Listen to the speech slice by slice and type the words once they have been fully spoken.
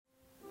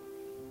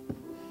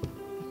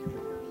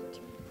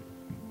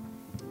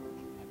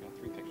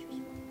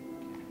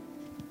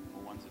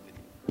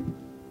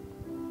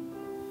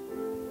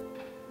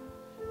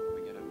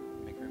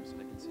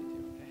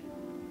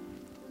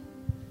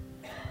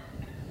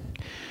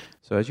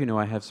So as you know,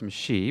 I have some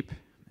sheep,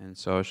 and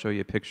so I'll show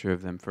you a picture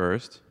of them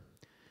first.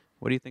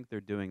 What do you think they're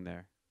doing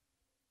there?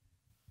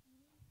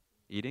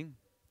 Eating?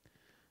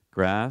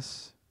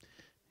 Grass?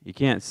 You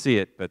can't see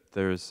it, but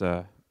there's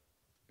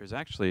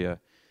actually a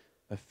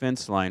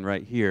fence line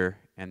right here,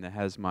 and it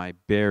has my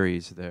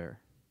berries there.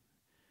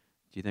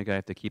 Do you think I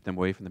have to keep them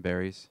away from the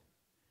berries?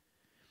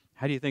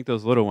 How do you think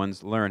those little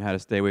ones learn how to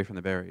stay away from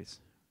the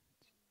berries?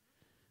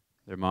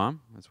 Their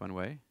mom? That's one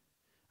way.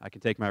 I can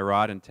take my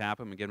rod and tap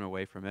them and get them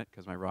away from it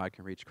because my rod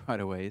can reach quite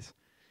a ways.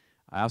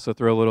 I also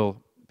throw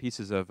little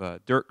pieces of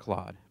dirt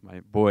clod. My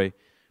boy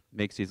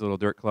makes these little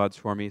dirt clods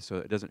for me so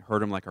it doesn't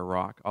hurt them like a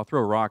rock. I'll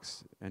throw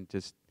rocks and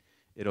just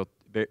it'll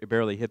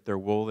barely hit their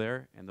wool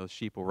there, and those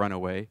sheep will run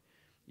away.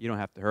 You don't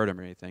have to hurt them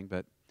or anything,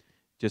 but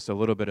just a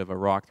little bit of a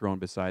rock thrown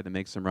beside them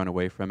makes them run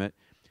away from it.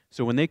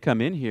 So when they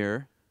come in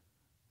here,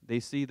 they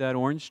see that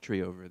orange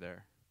tree over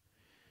there.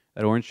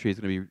 That orange tree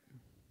is going to be,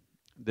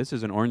 this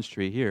is an orange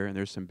tree here, and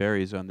there's some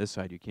berries on this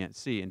side you can't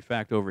see. In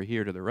fact, over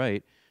here to the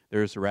right,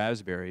 there's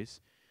raspberries.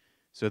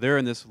 So they're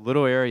in this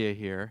little area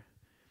here,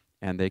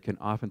 and they can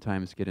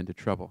oftentimes get into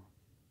trouble.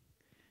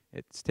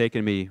 It's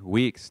taken me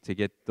weeks to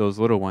get those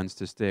little ones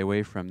to stay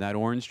away from that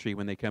orange tree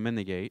when they come in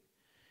the gate,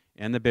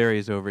 and the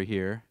berries over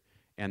here,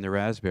 and the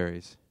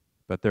raspberries.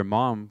 But their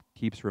mom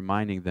keeps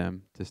reminding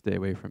them to stay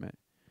away from it.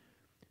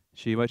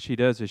 What she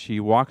does is she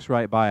walks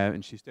right by it,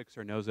 and she sticks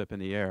her nose up in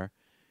the air,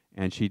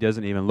 and she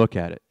doesn't even look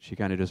at it. She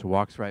kind of just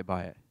walks right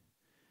by it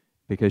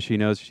because she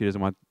knows she doesn't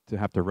want to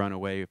have to run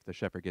away if the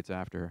shepherd gets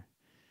after her.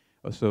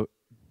 Oh, so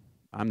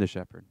I'm the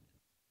shepherd.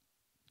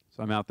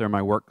 So I'm out there in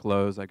my work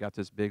clothes. I got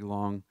this big,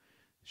 long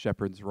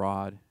shepherd's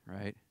rod,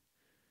 right?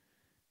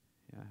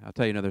 Yeah, I'll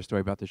tell you another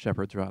story about the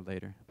shepherd's rod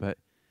later. But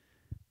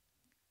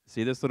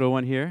see this little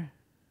one here?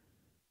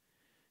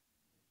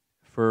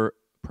 For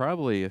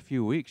probably a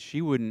few weeks,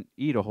 she wouldn't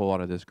eat a whole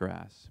lot of this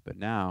grass. But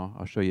now,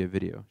 I'll show you a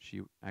video.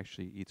 She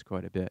actually eats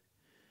quite a bit.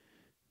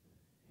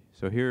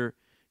 So here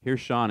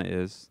Shauna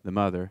is, the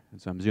mother.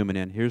 And so I'm zooming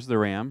in. Here's the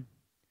ram.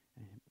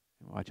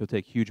 Watch, he'll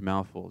take huge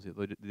mouthfuls.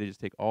 They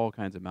just take all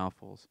kinds of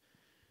mouthfuls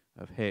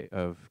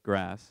of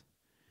grass.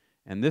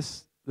 And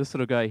this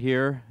little guy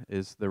here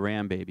is the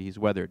ram baby. He's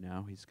weathered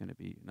now. He's going to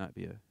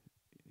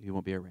he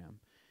won't be a ram.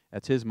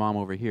 That's his mom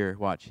over here.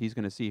 Watch, he's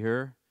going to see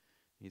her.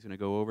 He's going to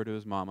go over to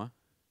his mama.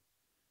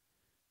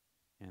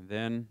 And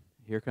then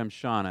here comes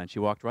Shauna, and she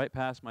walked right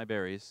past my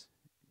berries.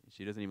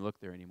 She doesn't even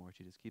look there anymore.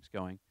 She just keeps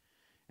going.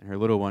 And her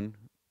little one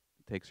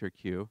takes her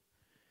cue.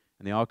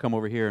 And they all come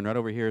over here, and right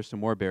over here is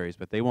some more berries,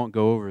 but they won't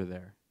go over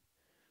there.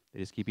 They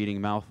just keep eating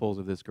mouthfuls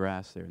of this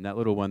grass there. And that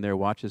little one there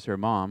watches her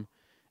mom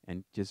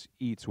and just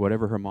eats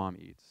whatever her mom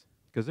eats.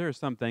 Because there are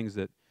some things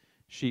that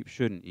sheep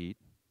shouldn't eat.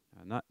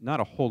 Not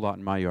a whole lot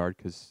in my yard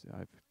because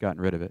I've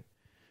gotten rid of it.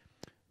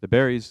 The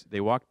berries,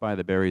 they walked by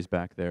the berries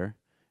back there.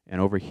 And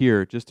over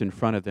here, just in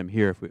front of them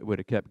here, if we would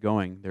have kept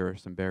going, there are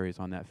some berries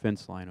on that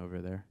fence line over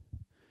there.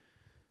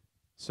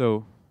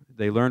 So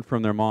they learned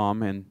from their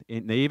mom, and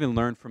they even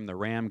learned from the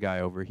ram guy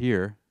over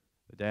here,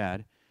 the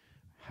dad,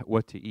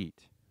 what to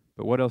eat.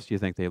 But what else do you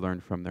think they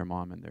learned from their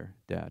mom and their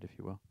dad, if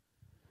you will?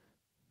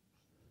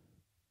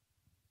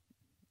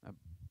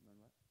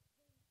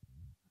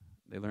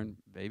 They learn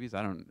babies?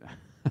 I don't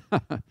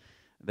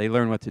They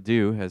learn what to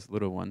do as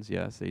little ones.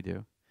 Yes, they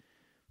do.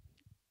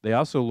 They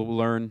also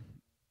learn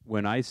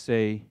when I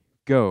say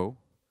go,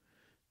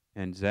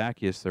 and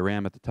Zacchaeus, the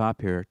ram at the top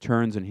here,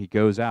 turns and he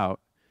goes out.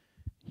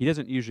 He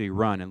doesn't usually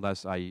run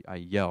unless I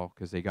yell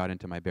because they got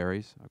into my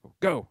berries. I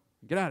go,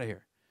 get out of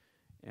here.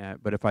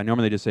 But if I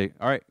normally just say,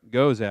 all right,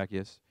 go,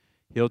 Zacchaeus,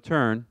 he'll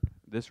turn.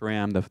 This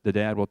ram, the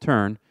dad will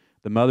turn.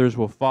 The mothers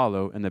will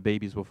follow, and the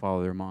babies will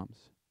follow their moms.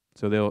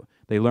 So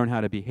they learn how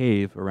to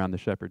behave around the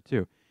shepherd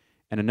too.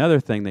 And another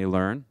thing they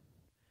learn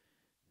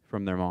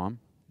from their mom,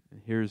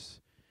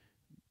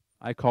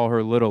 I call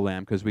her Little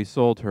Lamb because we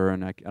sold her,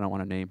 and I don't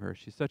want to name her.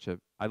 She's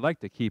I'd like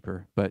to keep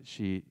her, but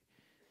she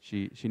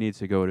needs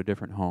to go to a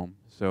different home.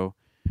 So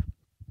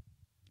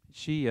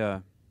she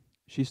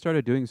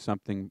started doing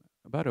something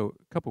about a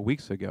couple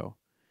weeks ago.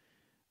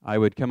 I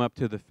would come up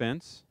to the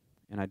fence,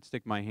 and I'd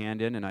stick my hand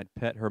in, and I'd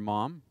pet her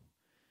mom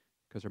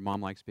because her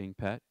mom likes being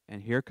pet.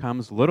 And here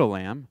comes Little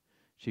Lamb.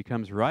 She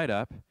comes right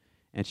up,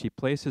 and she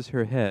places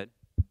her head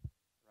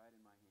right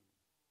in my hand.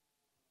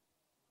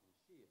 And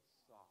she is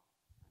soft.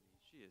 I mean,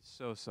 she is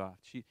so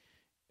soft.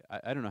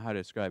 I don't know how to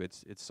describe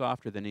it. It's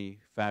softer than any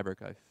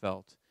fabric I've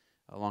felt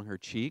along her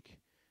cheek,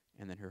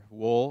 and then her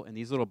wool. And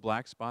these little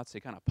black spots, they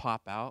kind of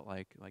pop out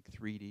like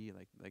 3D,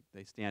 like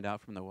they stand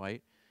out from the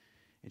white.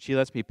 And she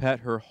lets me pet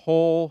her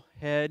whole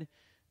head,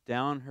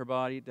 down her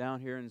body,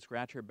 down here, and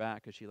scratch her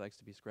back because she likes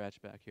to be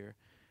scratched back here.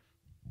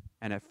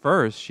 And at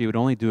first, she would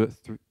only do it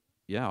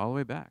all the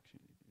way back.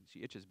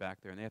 She itches back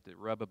there, and they have to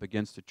rub up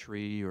against a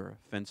tree or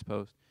a fence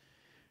post.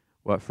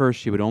 Well, at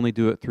first, she would only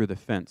do it through the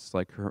fence,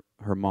 like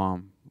her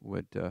mom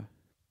would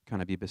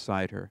kind of be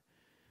beside her.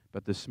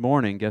 But this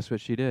morning, guess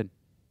what she did?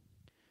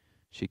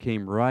 She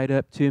came right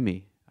up to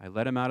me. I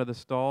let him out of the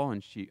stall,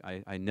 and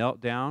I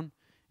knelt down,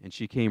 and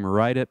she came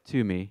right up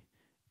to me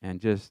and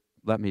just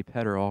let me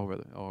pet her all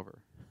over.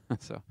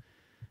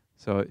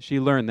 So she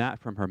learned that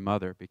from her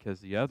mother, because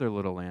the other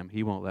little lamb,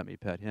 he won't let me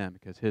pet him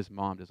because his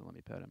mom doesn't let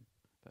me pet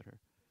her.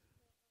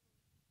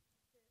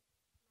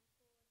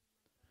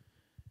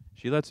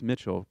 She lets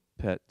Mitchell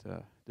pet,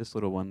 this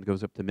little one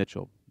goes up to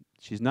Mitchell.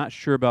 She's not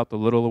sure about the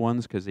little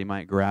ones because they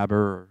might grab her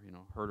or,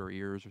 hurt her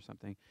ears or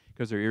something,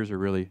 because their ears are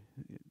really,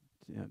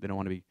 they don't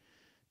want to be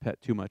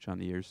pet too much on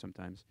the ears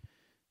sometimes.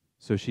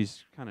 So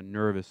she's kind of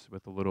nervous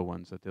with the little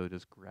ones that they'll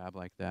just grab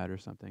like that or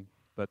something.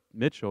 But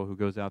Mitchell, who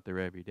goes out there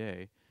every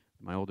day,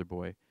 my older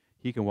boy,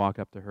 he can walk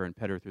up to her and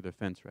pet her through the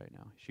fence right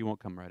now. She won't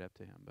come right up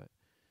to him, but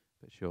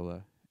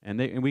she'll,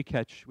 and we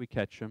catch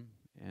him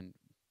and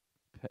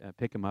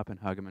pick him up and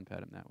hug him and pet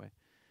him that way.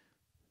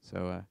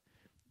 So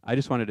I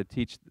just wanted to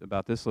teach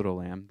about this little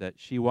lamb, that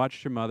she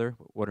watched her mother,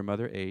 what her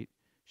mother ate.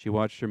 She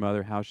watched her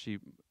mother, how she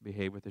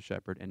behaved with the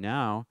shepherd. And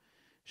now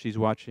she's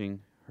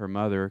watching her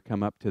mother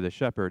come up to the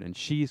shepherd, and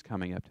she's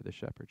coming up to the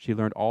shepherd. She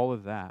learned all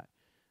of that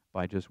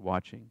by just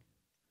watching.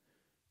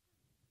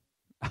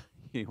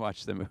 You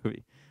watch the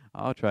movie.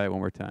 I'll try it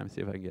one more time,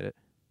 see if I can get it.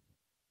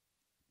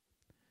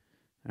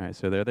 All right,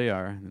 so there they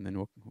are, and then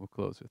we'll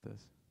close with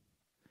this.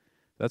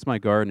 That's my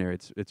garden area.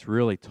 It's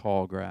really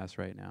tall grass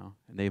right now,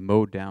 and they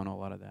mowed down a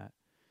lot of that.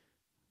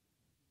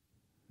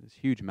 There's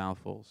huge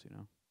mouthfuls,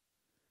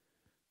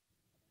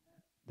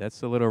 That's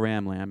the little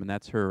ram lamb, and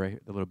that's her,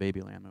 right, the little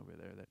baby lamb over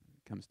there that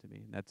comes to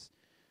me. And that's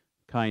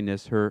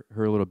Kindness. Her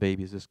little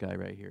baby is this guy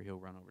right here. He'll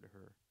run over to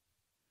her.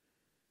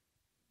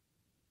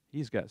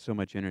 He's got so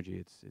much energy.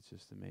 It's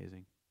just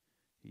amazing.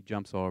 He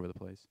jumps all over the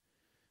place.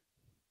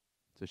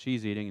 So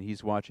she's eating, and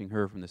he's watching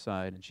her from the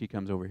side, and she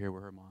comes over here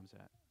where her mom's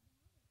at.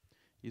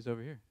 He's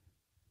over here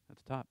at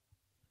the top.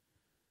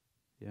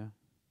 Yeah.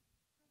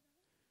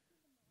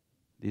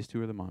 These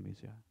two are the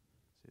mommies, yeah.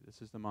 See,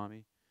 this is the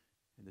mommy,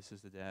 and this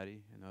is the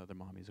daddy, and the other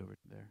mommy's over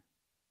there.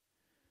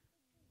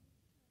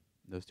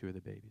 Those two are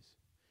the babies.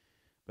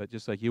 But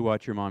just like you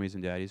watch your mommies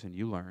and daddies and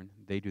you learn,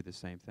 they do the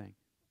same thing.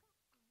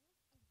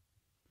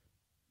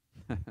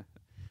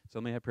 So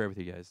let me have prayer with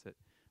you guys that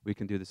we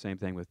can do the same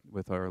thing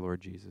with our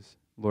Lord Jesus.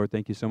 Lord,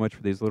 thank you so much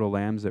for these little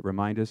lambs that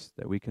remind us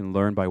that we can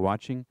learn by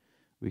watching.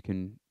 We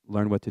can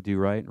learn what to do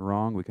right and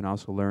wrong. We can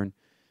also learn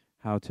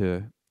how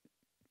to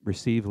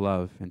receive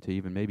love and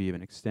to maybe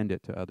even extend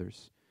it to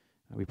others.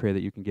 We pray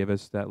that you can give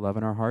us that love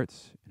in our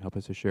hearts and help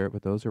us to share it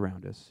with those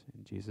around us.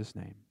 In Jesus'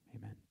 name,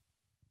 amen.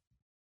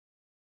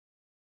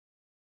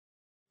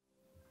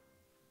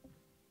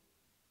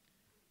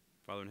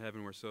 Father in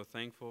heaven, we're so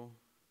thankful.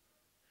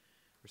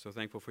 We're so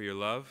thankful for your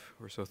love.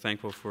 We're so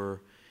thankful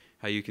for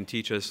how you can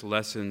teach us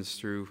lessons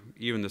through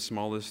even the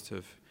smallest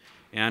of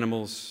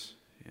animals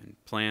and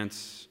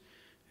plants.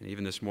 And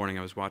even this morning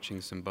I was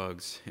watching some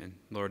bugs. And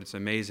Lord, it's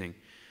amazing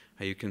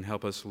how you can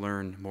help us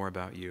learn more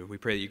about you. We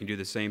pray that you can do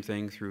the same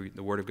thing through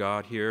the Word of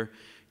God here,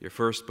 your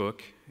first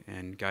book,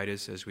 and guide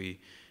us as we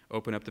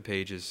open up the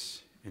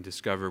pages and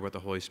discover what the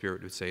Holy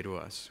Spirit would say to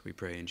us. We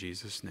pray in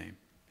Jesus' name.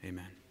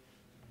 Amen.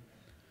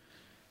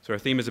 So our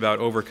theme is about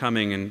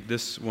overcoming, and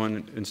this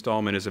one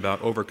installment is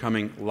about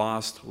overcoming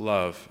lost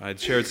love. I'd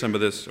shared some of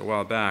this a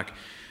while back,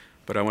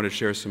 but I want to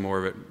share some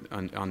more of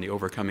it on the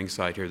overcoming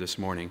side here this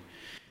morning.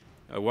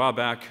 A while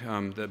back,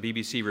 the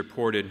BBC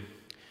reported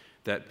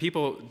that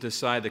people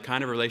decide the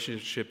kind of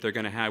relationship they're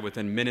going to have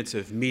within minutes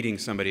of meeting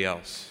somebody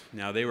else.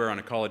 Now, they were on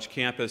a college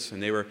campus,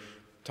 and they were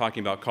talking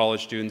about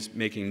college students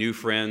making new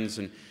friends,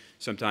 and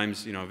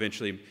sometimes,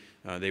 eventually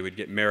they would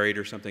get married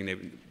or something. They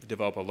would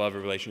develop a love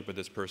relationship with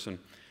this person.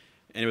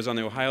 And it was on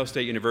the Ohio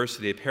State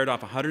University. They paired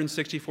off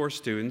 164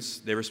 students.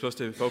 They were supposed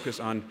to focus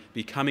on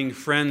becoming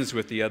friends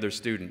with the other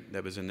student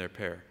that was in their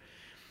pair.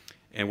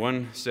 And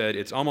one said,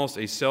 it's almost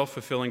a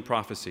self-fulfilling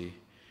prophecy.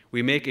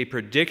 We make a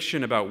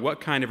prediction about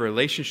what kind of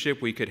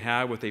relationship we could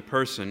have with a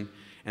person,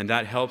 and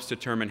that helps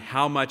determine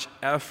how much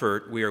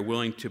effort we are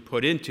willing to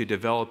put into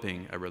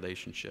developing a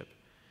relationship.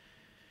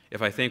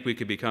 If I think we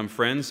could become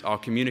friends, I'll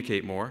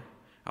communicate more.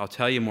 I'll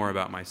tell you more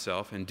about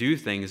myself and do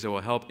things that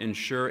will help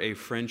ensure a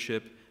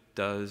friendship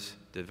does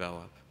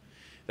develop.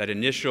 That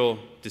initial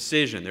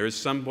decision, there is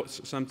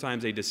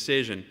sometimes a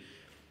decision,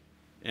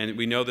 and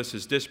we know this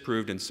is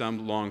disproved in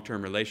some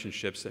long-term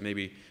relationships that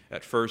maybe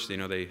at first,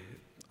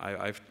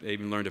 I've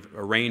even learned of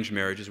arranged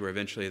marriages where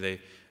eventually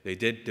they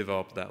did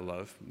develop that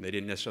love. They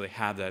didn't necessarily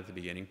have that at the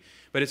beginning.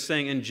 But it's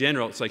saying in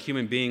general, it's like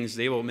human beings,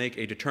 they will make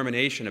a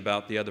determination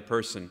about the other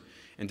person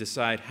and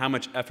decide how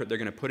much effort they're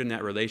going to put in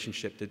that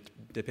relationship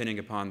depending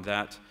upon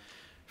that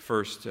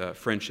first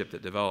friendship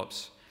that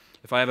develops.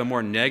 If I have a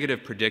more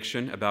negative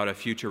prediction about a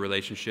future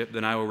relationship,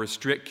 then I will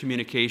restrict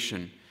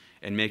communication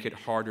and make it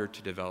harder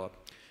to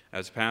develop.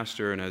 As a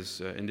pastor and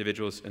as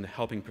individuals in the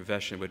helping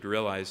profession would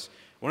realize,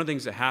 one of the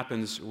things that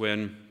happens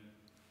when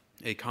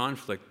a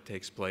conflict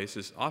takes place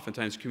is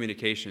oftentimes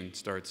communication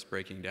starts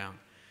breaking down.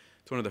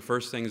 It's one of the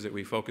first things that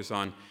we focus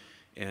on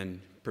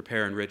and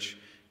prepare in rich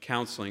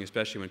counseling,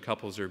 especially when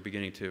couples are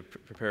beginning to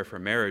prepare for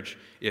marriage.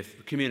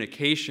 If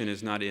communication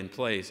is not in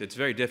place, it's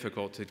very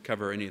difficult to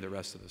cover any of the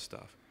rest of the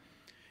stuff.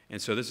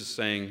 And so this is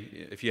saying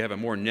if you have a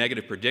more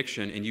negative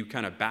prediction and you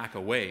kind of back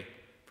away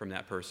from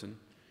that person,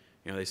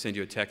 They send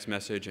you a text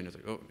message, and it's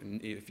like, oh,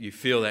 and if you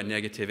feel that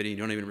negativity, you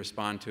don't even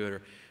respond to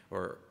it,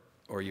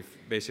 or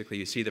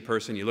you see the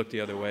person, you look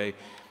the other way.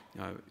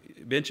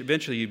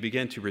 Eventually, you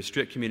begin to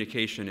restrict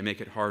communication and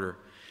make it harder.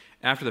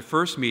 After the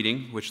first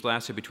meeting, which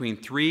lasted between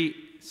 3,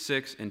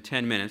 6, and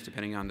 10 minutes,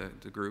 depending on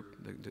the group,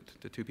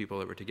 the two people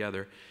that were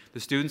together, the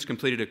students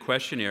completed a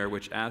questionnaire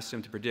which asked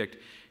them to predict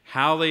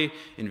how they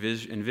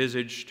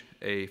envisaged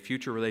a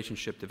future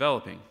relationship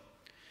developing.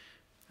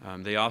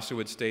 They also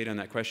would state on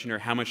that questionnaire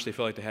how much they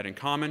felt like they had in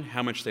common,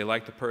 how much they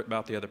liked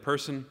about the other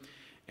person,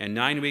 and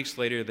 9 weeks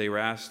later they were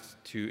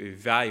asked to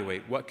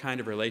evaluate what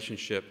kind of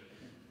relationship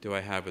do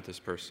I have with this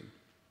person.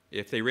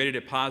 If they rated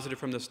it positive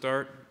from the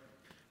start,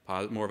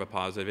 more of a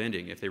positive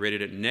ending. If they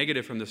rated it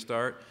negative from the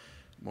start,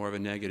 more of a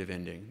negative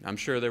ending. I'm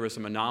sure there were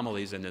some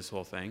anomalies in this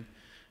whole thing,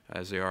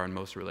 as there are in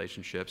most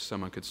relationships.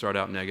 Someone could start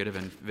out negative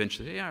and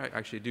eventually, yeah, I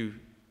actually do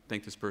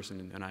think this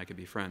person and I could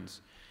be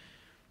friends.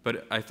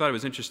 But I thought it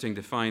was interesting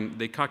to find,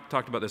 they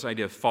talked about this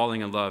idea of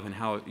falling in love and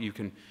how you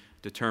can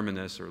determine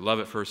this, or love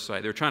at first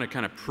sight. They're trying to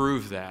kind of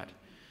prove that.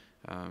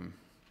 A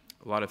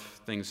lot of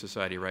things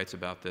society writes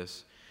about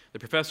this. The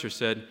professor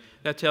said,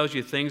 that tells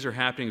you things are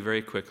happening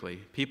very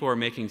quickly. People are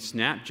making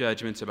snap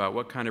judgments about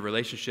what kind of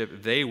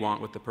relationship they want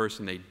with the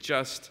person they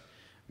just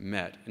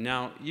met.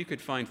 Now, you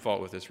could find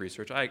fault with this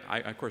research.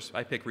 Of course,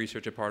 I pick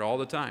research apart all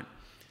the time,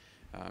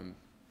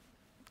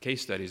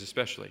 case studies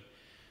especially.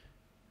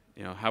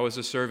 How was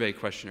the survey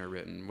questionnaire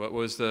written? What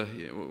was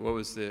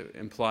the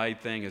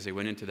implied thing as they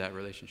went into that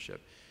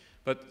relationship?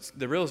 But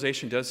the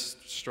realization does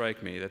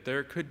strike me that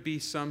there could be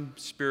some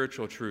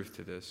spiritual truth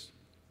to this.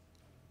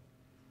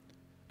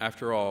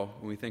 After all,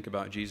 when we think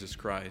about Jesus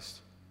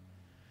Christ,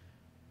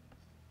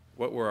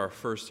 what were our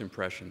first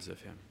impressions of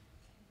him?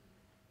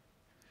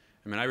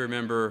 I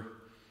remember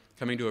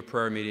coming to a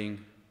prayer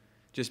meeting,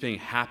 just being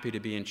happy to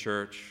be in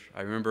church.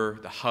 I remember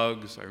the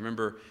hugs. I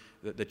remember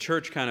the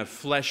church kind of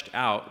fleshed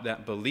out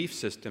that belief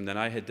system that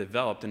I had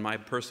developed in my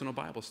personal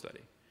Bible study.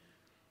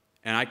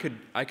 And I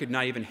could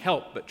not even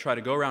help but try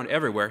to go around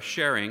everywhere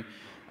sharing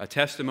a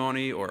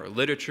testimony or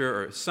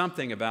literature or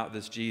something about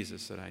this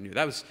Jesus that I knew.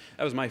 That was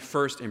my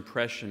first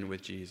impression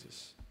with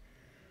Jesus.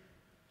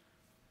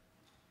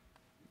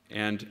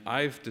 And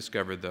I've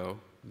discovered, though,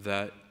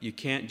 that you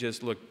can't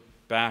just look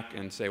back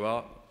and say,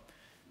 well,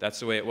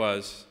 that's the way it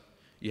was.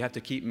 You have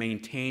to keep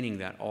maintaining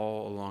that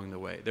all along the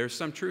way. There's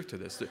some truth to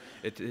this.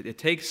 It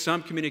takes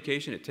some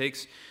communication. It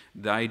takes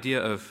the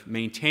idea of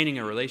maintaining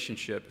a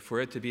relationship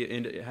for it to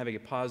be having a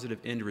positive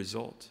end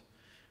result.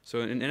 So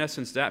in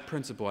essence, that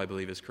principle, I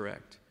believe, is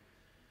correct.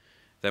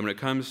 That when it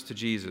comes to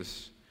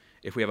Jesus,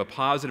 if we have a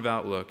positive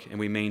outlook and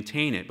we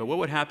maintain it, but what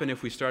would happen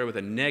if we started with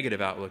a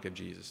negative outlook of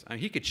Jesus?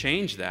 He could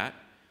change that.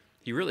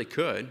 He really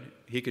could.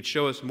 He could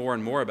show us more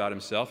and more about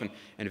himself and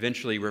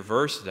eventually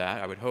reverse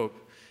that, I would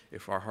hope,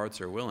 if our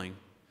hearts are willing.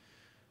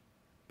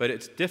 But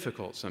it's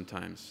difficult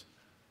sometimes.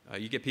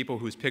 You get people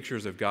whose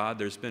pictures of God,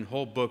 there's been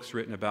whole books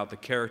written about the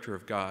character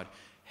of God,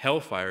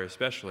 hellfire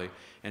especially,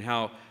 and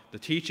how the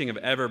teaching of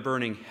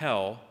ever-burning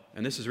hell,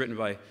 and this is written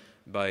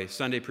by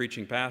Sunday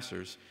preaching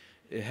pastors,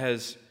 it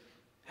has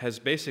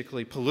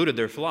basically polluted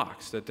their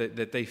flocks,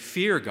 that they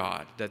fear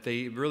God, that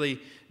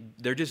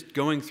they're just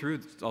going through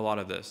a lot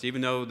of this.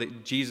 Even though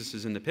Jesus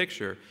is in the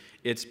picture,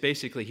 it's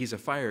basically he's a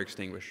fire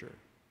extinguisher.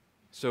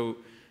 So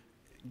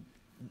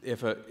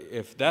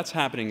if that's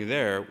happening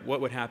there,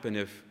 what would happen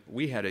if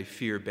we had a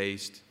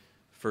fear-based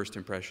first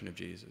impression of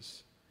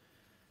Jesus?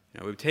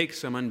 It would take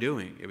some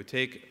undoing. It would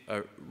take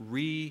a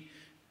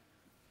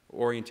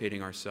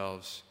reorientating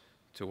ourselves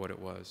to what it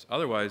was.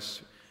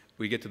 Otherwise,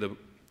 we get to the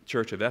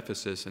church of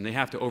Ephesus, and they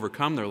have to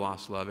overcome their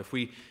lost love. If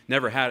we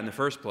never had it in the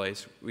first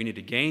place, we need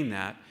to gain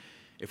that.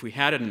 If we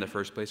had it in the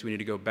first place, we need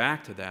to go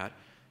back to that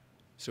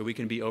so we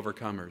can be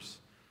overcomers.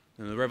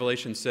 And the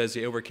Revelation says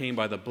they overcame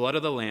by the blood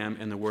of the Lamb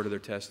and the word of their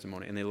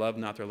testimony, and they loved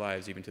not their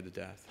lives even to the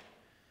death.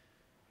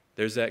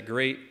 There's that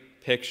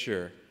great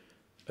picture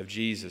of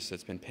Jesus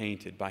that's been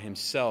painted by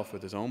himself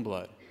with his own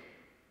blood,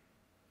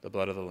 the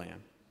blood of the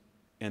Lamb.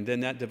 And then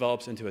that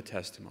develops into a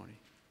testimony.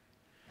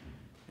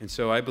 And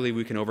so I believe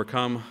we can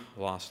overcome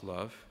lost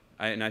love.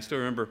 I still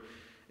remember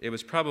it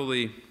was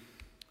probably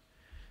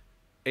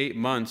 8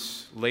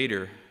 months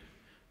later,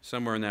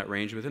 somewhere in that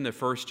range. Within the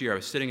first year, I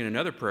was sitting in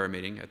another prayer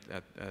meeting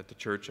at the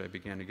church I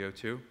began to go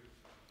to.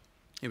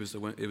 It was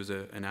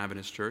an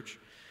Adventist church.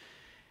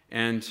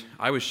 And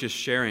I was just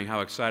sharing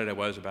how excited I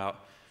was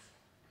about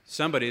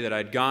somebody that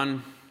I'd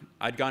gone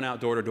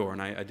out door to door,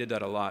 and I did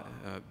that a lot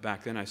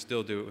back then. I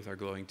still do it with our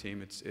Glowing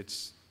team.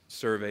 It's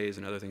surveys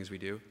and other things we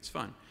do. It's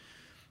fun.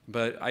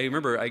 But I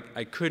remember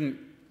I couldn't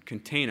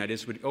contain. I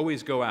just would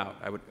always go out.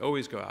 I would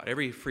always go out.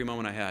 Every free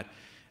moment I had.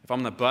 If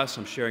I'm on the bus,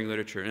 I'm sharing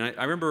literature. And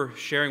I remember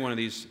sharing one of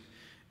these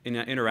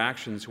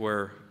interactions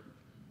where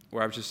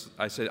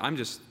I said,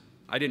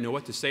 I didn't know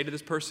what to say to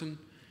this person.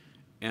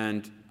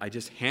 And I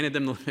just handed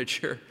them the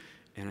literature.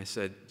 And I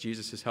said,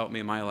 Jesus has helped me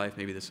in my life.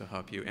 Maybe this will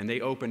help you. And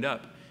they opened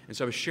up. And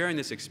so I was sharing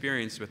this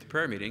experience with the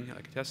prayer meeting,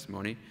 like a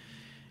testimony.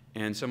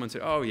 And someone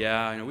said, oh,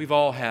 yeah, we've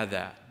all had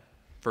that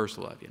first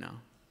love,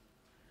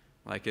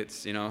 like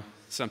it's,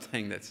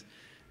 something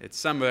it's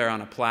somewhere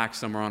on a plaque,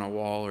 somewhere on a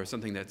wall, or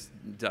something that's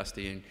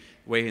dusty and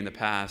way in the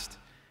past.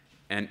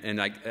 And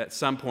like at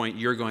some point,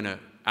 you're going to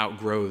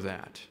outgrow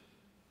that.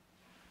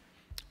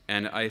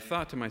 And I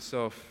thought to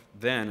myself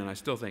then, and I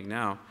still think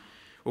now,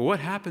 well, what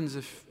happens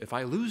if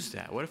I lose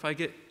that? What if I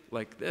get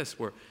like this,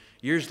 where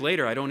years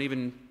later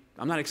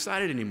I'm not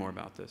excited anymore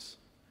about this?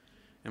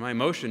 And my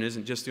emotion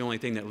isn't just the only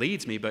thing that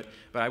leads me, but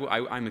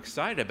I'm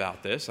excited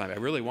about this. I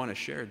really want to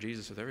share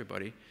Jesus with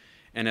everybody.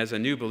 And as a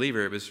new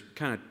believer, it was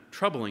kind of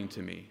troubling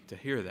to me to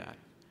hear that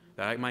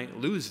I might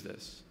lose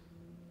this.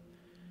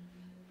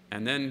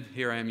 And then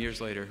here I am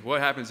years later.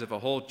 What happens if a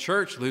whole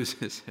church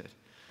loses it?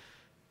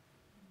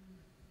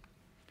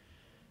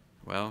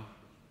 Well,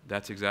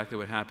 that's exactly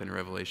what happened in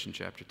Revelation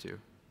chapter 2.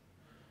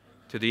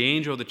 To the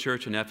angel of the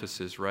church in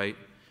Ephesus write,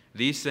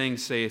 "These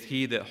things saith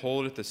he that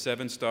holdeth the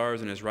 7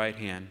 stars in his right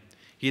hand,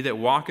 he that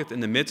walketh in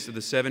the midst of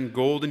the 7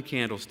 golden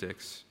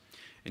candlesticks."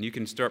 And you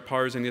can start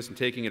parsing this and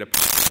taking it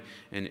apart.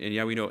 And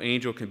yeah, we know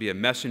angel can be a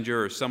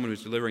messenger or someone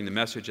who's delivering the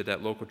message at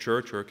that local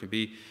church, or it can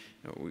be,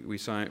 we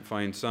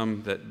find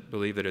some that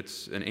believe that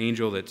it's an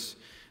angel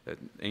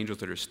angels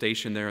that are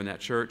stationed there in that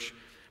church.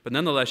 But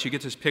nonetheless, you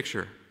get this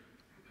picture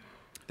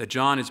that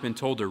John has been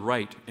told to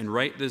write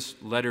this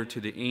letter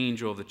to the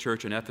angel of the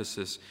church in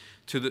Ephesus.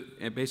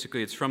 And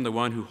basically, it's from the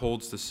one who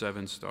holds the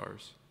 7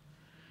 stars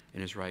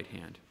in his right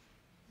hand.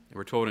 And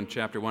we're told in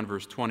chapter 1,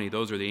 verse 20,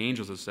 those are the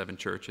angels of the 7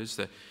 churches,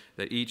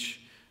 that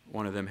each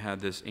one of them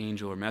had this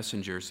angel or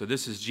messenger. So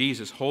this is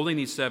Jesus holding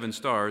these 7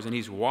 stars, and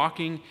he's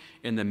walking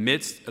in the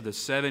midst of the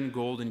 7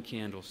 golden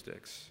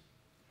candlesticks.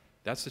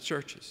 That's the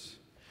churches.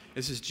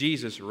 This is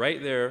Jesus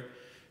right there,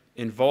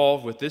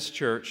 involved with this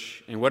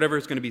church, and whatever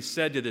is going to be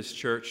said to this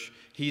church,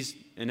 he's,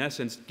 in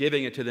essence,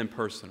 giving it to them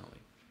personally.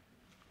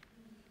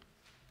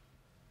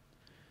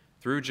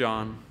 Through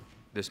John,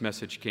 this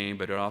message came,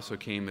 but it also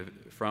came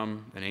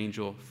from an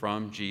angel,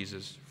 from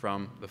Jesus,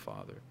 from the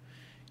Father.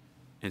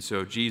 And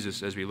so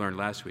Jesus, as we learned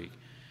last week,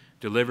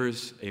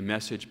 delivers a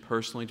message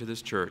personally to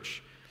this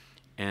church.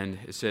 And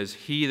it says,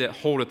 "He that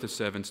holdeth the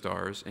 7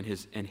 stars in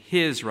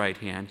his right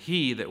hand,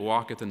 he that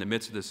walketh in the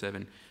midst of the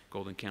 7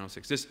 golden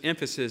candlesticks." This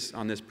emphasis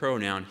on this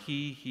pronoun,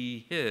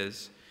 he,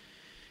 his,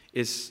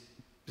 is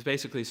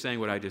basically saying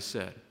what I just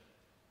said.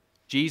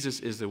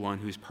 Jesus is the one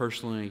who's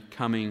personally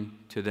coming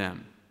to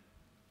them.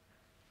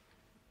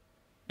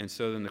 And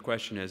so then the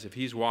question is, if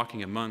he's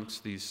walking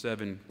amongst these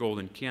 7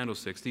 golden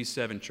candlesticks, these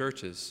 7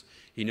 churches,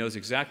 he knows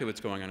exactly what's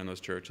going on in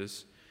those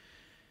churches.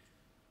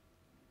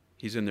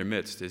 He's in their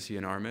midst. Is he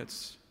in our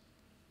midst?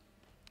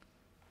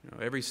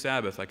 Every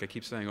Sabbath, like I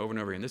keep saying over and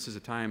over again, this is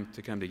a time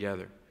to come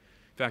together.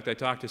 In fact, I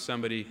talked to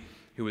somebody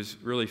who was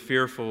really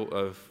fearful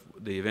of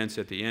the events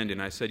at the end,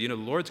 and I said, the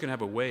Lord's going to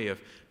have a way of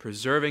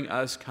preserving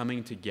us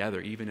coming together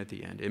even at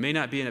the end. It may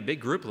not be in a big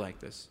group like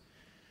this,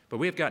 but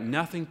we have got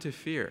nothing to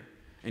fear.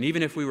 And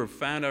even if we were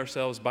found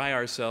ourselves by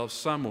ourselves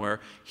somewhere,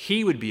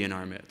 he would be in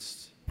our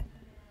midst.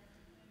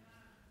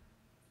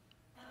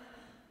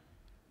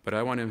 But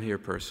I want him here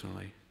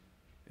personally,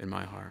 in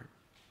my heart,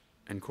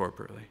 and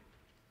corporately.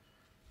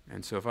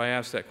 And so if I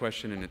ask that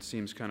question and it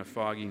seems kind of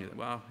foggy,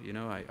 well,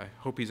 I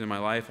hope he's in my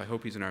life, I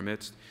hope he's in our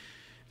midst,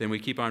 then we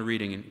keep on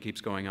reading and it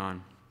keeps going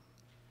on.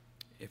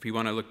 If we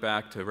want to look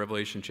back to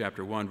Revelation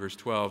chapter 1, verse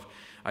 12,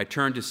 "I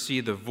turned to see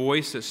the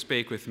voice that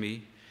spake with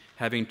me.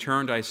 Having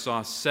turned, I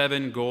saw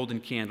 7 golden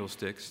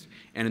candlesticks,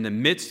 and in the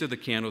midst of the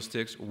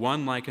candlesticks,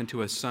 one like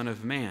unto a son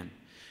of man,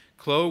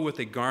 clothed with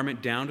a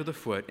garment down to the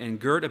foot, and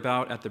girt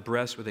about at the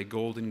breast with a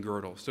golden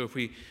girdle." So if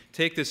we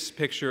take this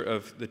picture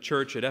of the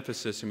church at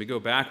Ephesus and we go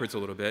backwards a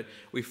little bit,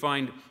 we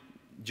find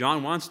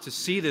John wants to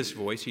see this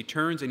voice. He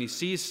turns and he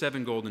sees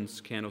 7 golden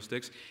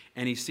candlesticks,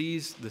 and he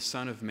sees the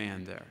Son of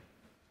Man there.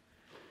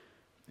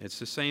 It's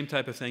the same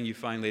type of thing you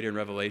find later in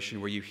Revelation,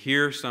 where you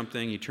hear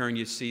something, you turn,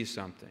 you see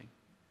something.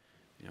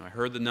 I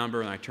heard the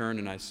number and I turned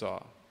and I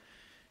saw.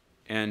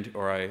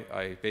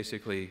 I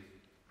basically,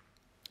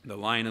 the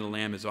lion and the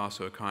lamb is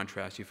also a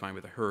contrast you find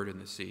with the herd and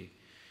the sea.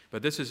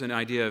 But this is an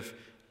idea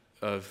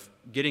of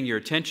getting your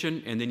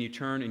attention, and then you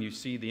turn and you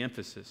see the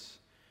emphasis.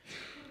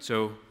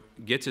 So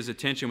gets his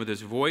attention with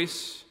his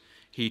voice,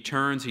 he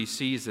turns, he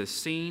sees the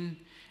scene,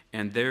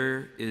 and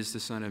there is the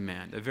Son of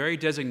Man. The very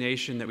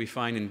designation that we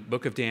find in the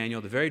book of Daniel,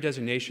 the very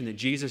designation that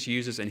Jesus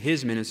uses in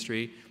his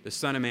ministry, the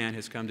Son of Man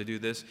has come to do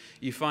this,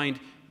 you find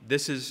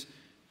this is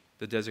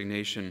the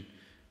designation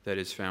that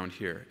is found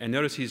here. And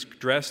notice he's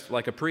dressed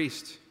like a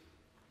priest.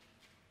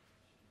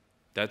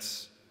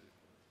 That's,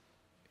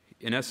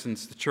 in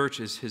essence, the church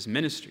is his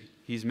ministry.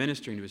 He's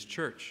ministering to his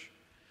church.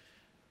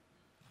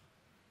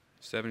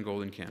 7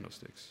 golden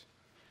candlesticks.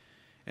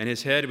 And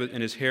his head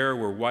and his hair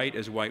were white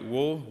as white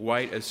wool,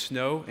 white as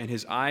snow, and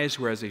his eyes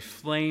were as a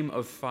flame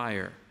of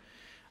fire.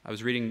 I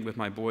was reading with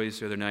my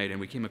boys the other night, and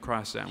we came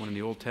across that one in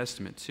the Old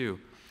Testament too.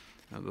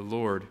 The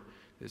Lord,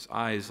 his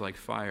eyes like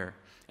fire,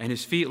 and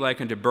his feet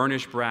like unto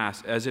burnished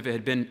brass, as if it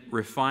had been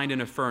refined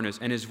in a furnace,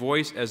 and his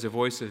voice as the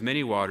voice of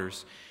many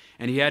waters.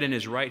 And he had in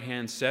his right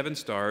hand 7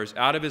 stars.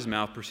 Out of his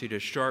mouth proceeded a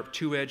sharp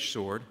 2-edged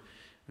sword.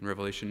 In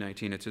Revelation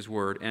 19, it's his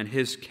word. And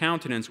his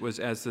countenance was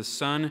as the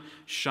sun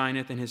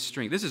shineth in his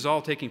strength. This is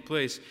all taking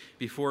place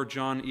before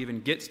John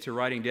even gets to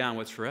writing down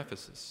what's for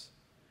Ephesus.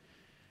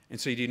 And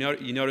so you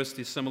notice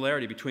the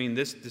similarity between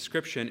this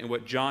description and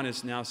what John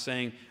is now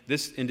saying.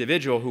 This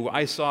individual who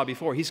I saw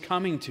before, he's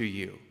coming to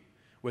you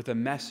with a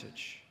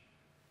message.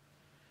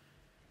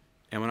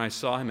 And when I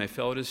saw him, I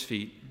fell at his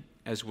feet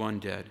as one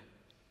dead.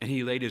 And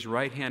he laid his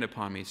right hand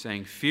upon me,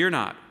 saying, Fear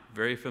not.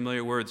 Very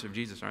familiar words of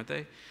Jesus, aren't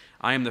they?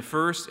 I am the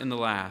first and the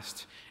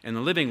last, and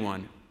the living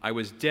one. I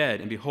was dead,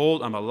 and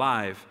behold, I'm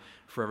alive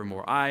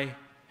forevermore. I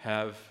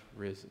have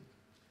risen.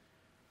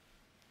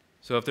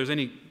 So if there's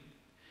any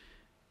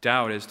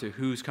doubt as to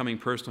who's coming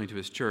personally to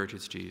his church,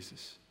 it's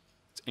Jesus.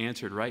 It's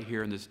answered right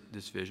here in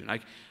this vision.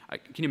 Can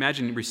you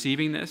imagine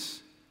receiving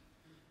this?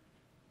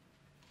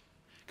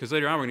 Because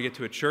later on we're going to get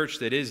to a church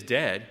that is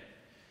dead,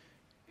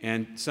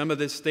 and some of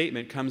this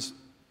statement comes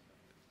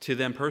to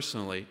them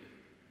personally.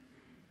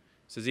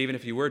 It says, even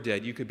if you were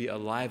dead, you could be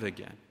alive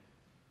again.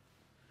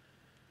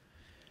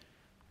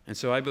 And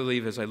so I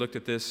believe as I looked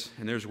at this,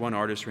 and there's one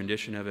artist's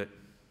rendition of it,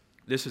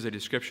 this is a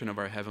description of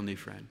our heavenly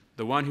friend,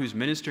 the one who's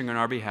ministering on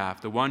our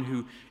behalf, the one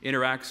who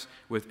interacts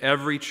with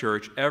every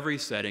church, every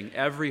setting,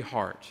 every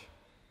heart.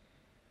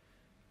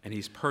 And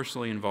he's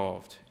personally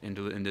involved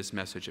in this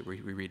message that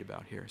we read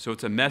about here. So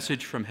it's a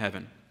message from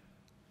heaven.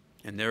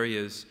 And there he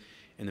is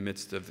in the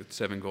midst of the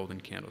 7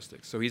 golden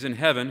candlesticks. So he's in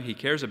heaven. He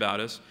cares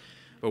about us.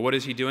 But what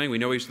is he doing? We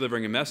know he's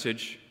delivering a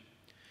message.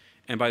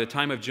 And by the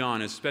time of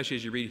John, especially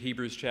as you read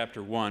Hebrews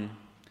chapter 1,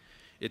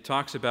 it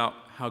talks about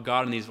how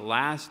God in these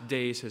last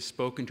days has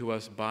spoken to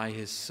us by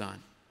his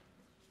Son.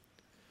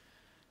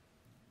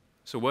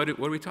 So what are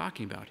we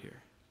talking about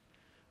here?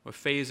 What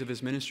phase of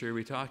his ministry are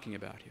we talking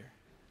about here?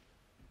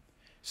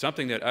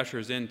 Something that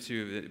ushers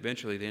into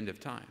eventually the end of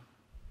time.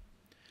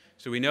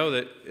 So we know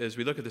that as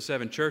we look at the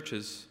 7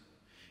 churches,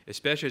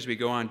 especially as we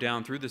go on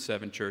down through the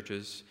 7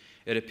 churches,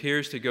 it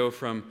appears to go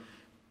from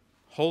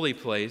holy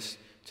place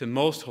to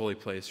most holy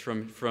place,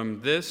 from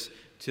this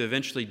to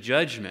eventually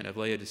judgment of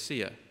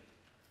Laodicea.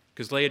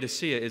 Because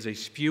Laodicea is a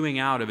spewing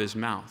out of his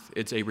mouth.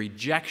 It's a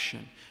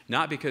rejection,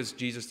 not because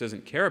Jesus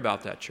doesn't care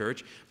about that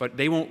church, but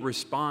they won't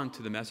respond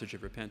to the message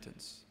of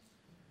repentance.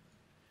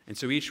 And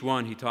so each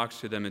one, he talks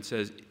to them and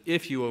says,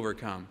 if you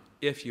overcome.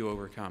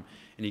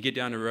 And you get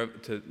down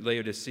to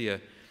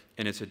Laodicea,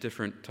 and it's a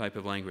different type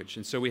of language.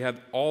 And so we have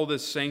all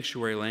this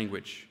sanctuary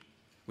language.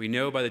 We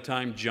know by the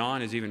time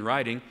John is even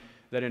writing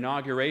that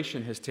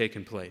inauguration has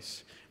taken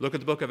place. Look at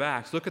the book of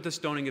Acts. Look at the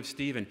stoning of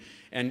Stephen.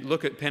 And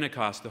look at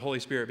Pentecost, the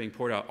Holy Spirit being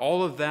poured out.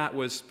 All of that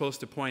was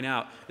supposed to point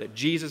out that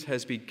Jesus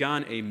has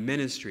begun a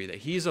ministry, that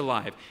he's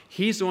alive.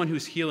 He's the one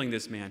who's healing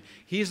this man.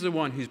 He's the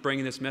one who's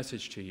bringing this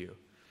message to you.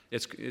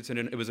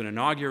 It was an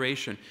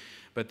inauguration.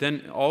 But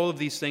then all of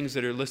these things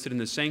that are listed in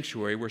the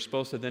sanctuary were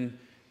supposed to then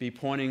be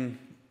pointing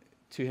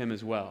to him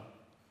as well.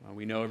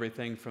 We know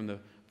everything from the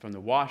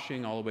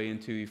washing all the way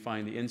into, you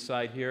find the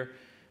inside here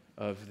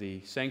of the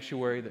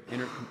sanctuary, the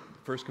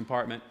first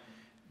compartment.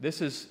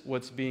 This is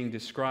what's being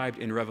described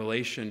in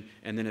Revelation,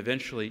 and then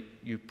eventually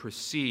you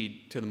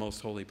proceed to the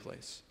most holy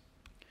place.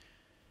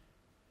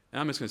 And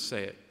I'm just going to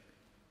say it.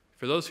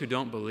 For those who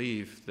don't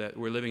believe that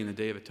we're living in the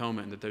Day of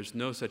Atonement, that there's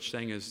no such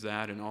thing as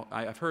that, and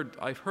I've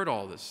heard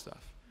all this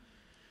stuff.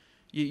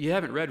 You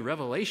haven't read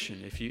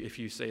Revelation if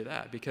you say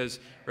that, because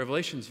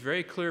Revelation's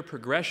very clear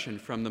progression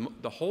from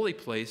the holy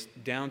place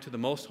down to the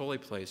most holy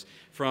place,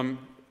 from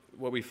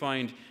what we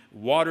find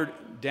watered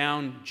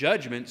down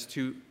judgments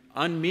to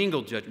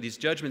unmingled judgments, these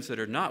judgments that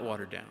are not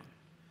watered down.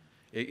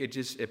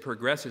 It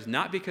progresses,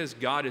 not because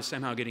God is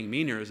somehow getting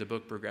meaner as the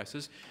book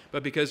progresses,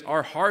 but because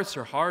our hearts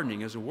are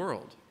hardening as a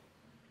world.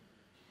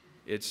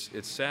 It's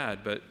sad,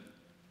 but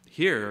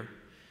here,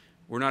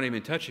 we're not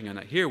even touching on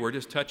that. Here, we're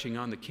just touching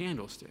on the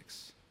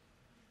candlesticks.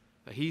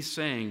 He's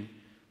saying,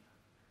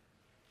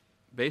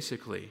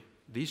 basically,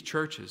 these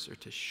churches are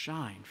to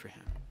shine for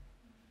him.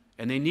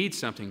 And they need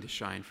something to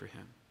shine for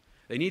him.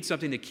 They need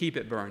something to keep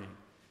it burning.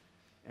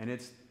 And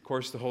it's, of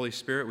course, the Holy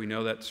Spirit. We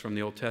know that's from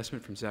the Old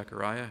Testament, from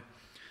Zechariah.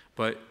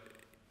 But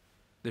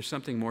there's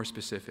something more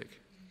specific.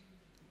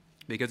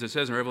 Because it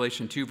says in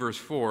Revelation 2, verse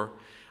 4,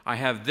 I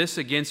have this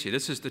against you.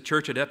 This is the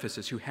church at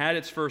Ephesus who had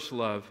its first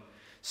love.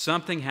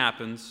 Something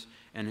happens,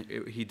 and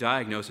he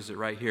diagnoses it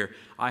right here.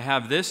 I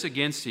have this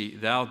against thee,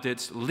 thou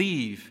didst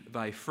leave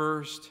thy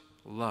first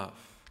love.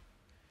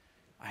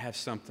 I have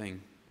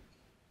something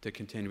to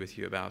contend with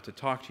you about, to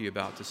talk to you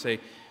about, to say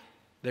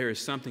there is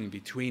something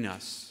between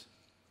us.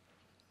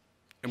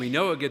 And we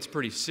know it gets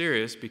pretty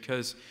serious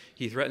because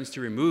he threatens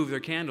to remove their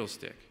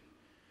candlestick.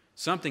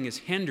 Something is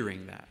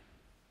hindering that.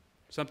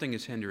 Something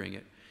is hindering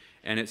it.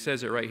 And it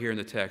says it right here in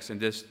the text.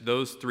 And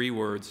those 4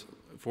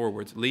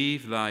 words,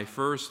 leave thy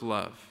first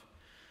love.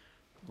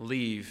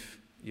 Leave.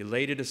 You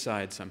laid it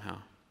aside somehow.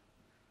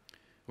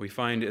 We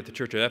find at the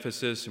church of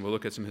Ephesus, and we'll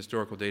look at some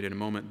historical data in a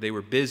moment, they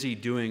were busy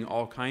doing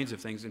all kinds of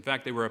things. In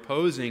fact, they were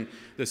opposing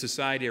the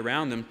society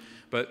around them.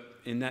 But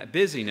in that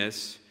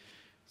busyness,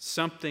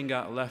 something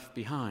got left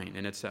behind,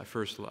 and it's that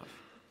first love.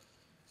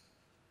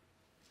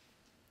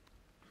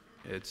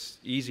 It's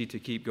easy to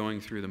keep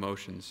going through the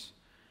motions.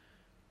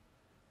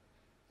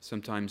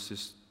 Sometimes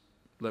just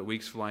let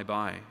weeks fly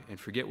by and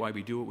forget why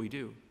we do what we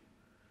do.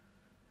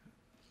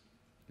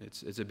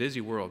 It's a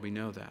busy world, we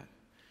know that.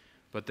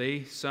 But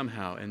they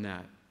somehow, in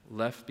that,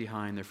 left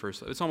behind their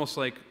first love. It's almost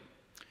like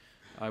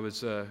I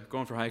was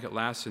going for a hike at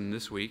Lassen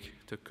this week,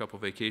 took a couple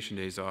vacation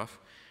days off,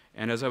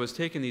 and as I was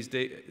taking these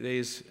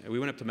days, we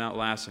went up to Mount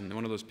Lassen, and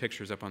one of those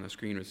pictures up on the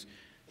screen was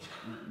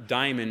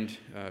Diamond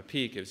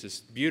Peak. It was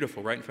just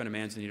beautiful, right in front of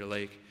Manzanita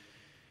Lake.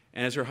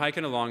 And as we're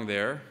hiking along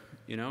there,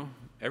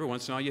 every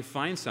once in a while you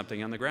find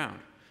something on the ground.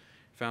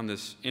 Found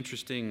this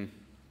interesting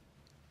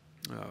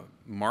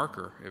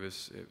marker.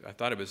 I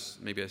thought it was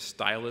maybe a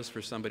stylus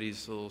for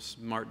somebody's little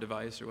smart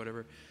device or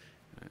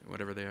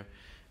whatever they are.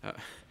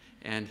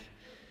 And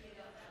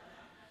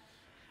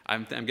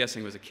I'm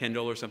guessing it was a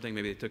Kindle or something.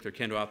 Maybe they took their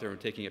Kindle out there and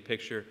were taking a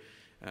picture.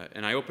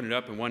 And I opened it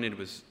up, and one end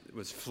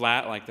was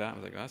flat like that. I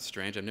was like, oh, that's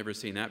strange. I've never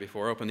seen that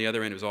before. I opened the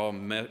other end. It was all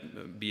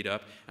beat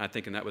up. And I'm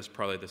thinking that was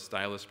probably the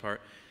stylus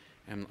part.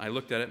 And I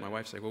looked at it. And my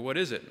wife's like, well, what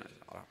is it? And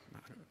I thought,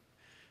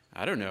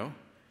 I don't know.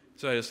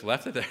 So I just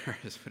left it there.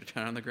 Just put it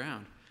down on the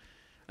ground.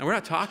 And we're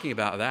not talking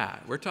about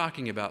that. We're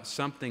talking about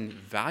something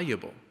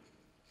valuable.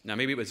 Now,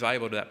 maybe it was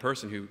valuable to that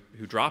person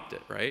who dropped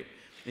it, right?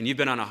 And you've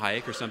been on a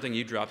hike or something,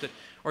 you dropped it.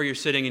 Or you're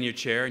sitting in your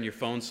chair and your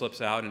phone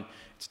slips out and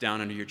it's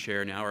down under your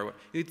chair now. Or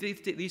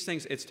these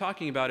things, it's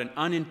talking about an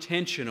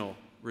unintentional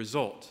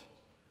result.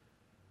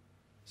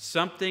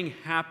 Something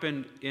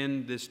happened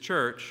in this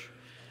church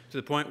to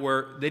the point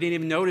where they didn't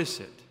even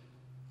notice it.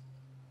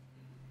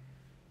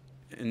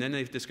 And then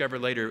they discovered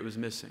later it was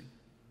missing.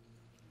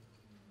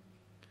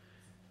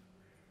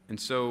 And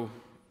so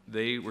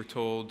they were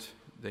told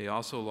they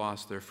also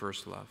lost their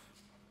first love.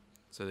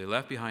 So they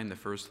left behind the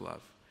first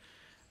love.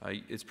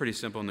 It's pretty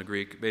simple in the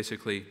Greek.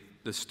 Basically,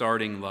 the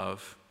starting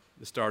love,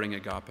 the starting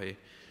agape.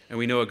 And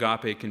we know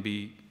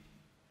agape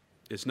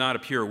it's not a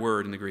pure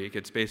word in the Greek.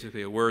 It's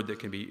basically a word that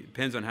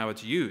depends on how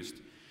it's used.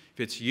 If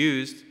it's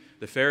used,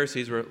 the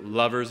Pharisees were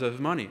lovers of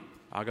money,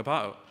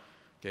 agapao.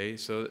 Okay,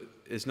 so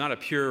it's not a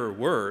pure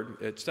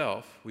word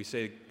itself. We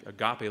say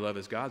agape love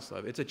is God's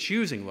love. It's a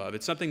choosing love.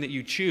 It's something that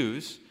you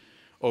choose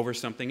over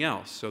something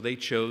else. So they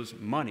chose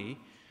money,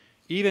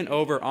 even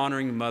over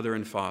honoring mother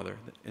and father.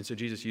 And so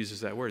Jesus uses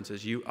that word and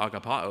says, you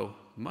agapao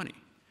money.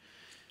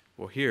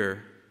 Well,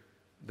 here,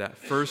 that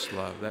first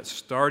love, that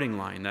starting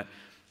line, that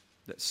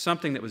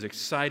something that was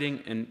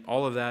exciting and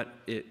all of that,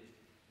 it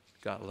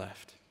got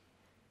left.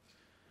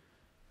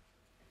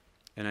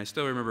 And I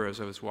still remember as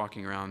I was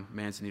walking around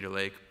Manzanita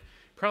Lake,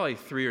 probably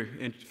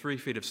 3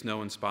 feet of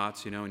snow in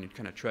spots, and you're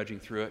kind of trudging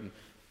through it and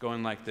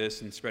going like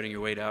this and spreading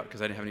your weight out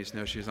because I didn't have any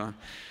snowshoes on.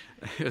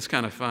 It was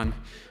kind of fun.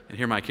 And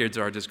here my kids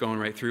are just going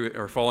right through it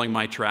or following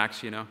my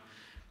tracks, You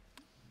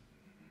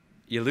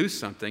lose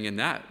something in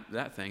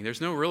that thing.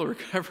 There's no real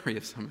recovery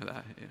of some of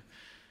that. Yeah.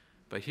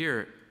 But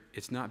here,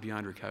 it's not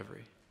beyond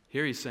recovery.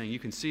 Here he's saying you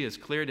can see as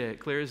clear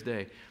as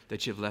day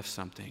that you've left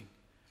something.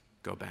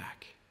 Go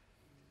back.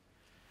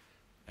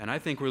 And I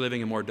think we're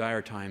living in more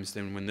dire times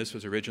than when this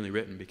was originally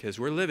written, because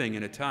we're living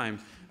in a time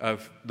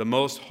of the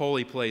most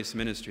holy place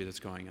ministry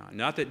that's going on.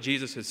 Not that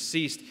Jesus has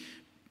ceased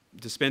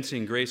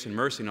dispensing grace and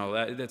mercy and all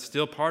that. That's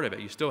still part of it.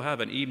 You still have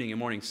an evening and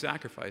morning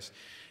sacrifice.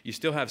 You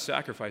still have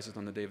sacrifices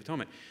on the Day of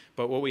Atonement.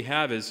 But what we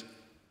have is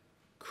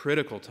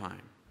critical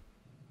time.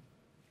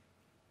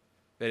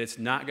 That it's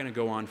not going to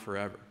go on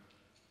forever.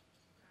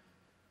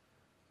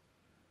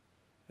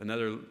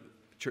 Another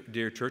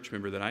dear church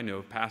member that I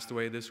know passed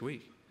away this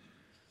week.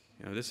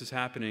 This is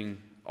happening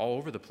all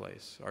over the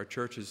place. Our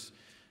churches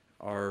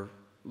are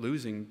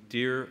losing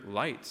dear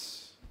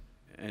lights,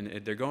 and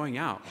they're going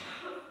out.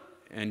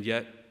 And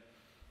yet,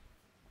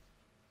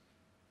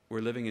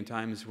 we're living in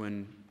times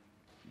when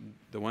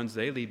the ones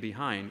they leave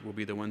behind will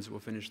be the ones that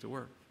will finish the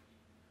work.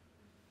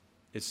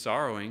 It's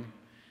sorrowing,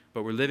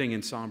 but we're living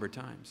in somber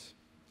times,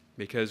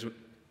 because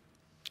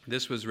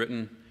this was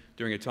written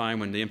during a time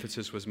when the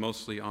emphasis was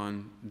mostly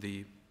on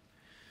the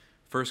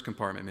first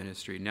compartment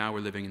ministry. Now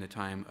we're living in the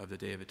time of the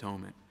Day of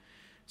Atonement.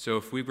 So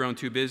if we've grown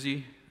too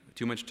busy,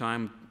 too much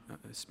time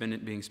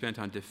being spent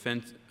on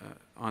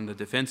the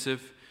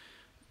defensive,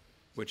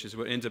 which is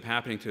what ends up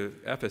happening to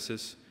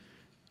Ephesus,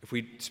 if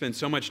we spend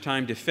so much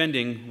time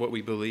defending what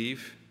we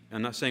believe,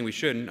 I'm not saying we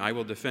shouldn't, I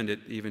will defend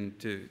it even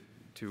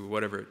to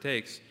whatever it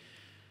takes,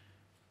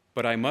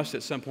 but I must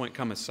at some point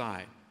come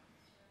aside.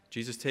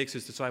 Jesus takes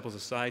his disciples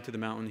aside to the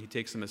mountain. He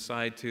takes them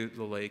aside to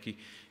the lake. He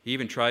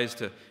even tries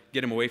to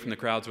get them away from the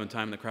crowds one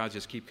time, and the crowds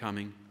just keep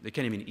coming. They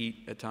can't even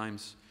eat at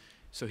times.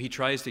 So he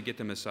tries to get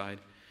them aside.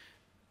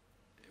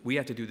 We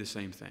have to do the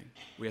same thing.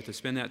 We have to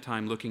spend that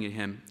time looking at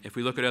him. If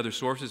we look at other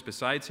sources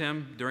besides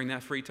him during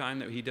that free time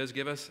that he does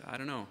give us, I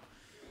don't know.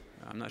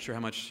 I'm not sure how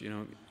much,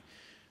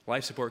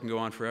 life support can go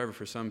on forever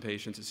for some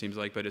patients, it seems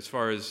like. But as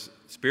far as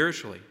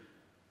spiritually,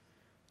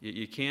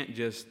 you can't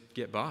just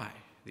get by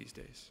these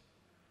days.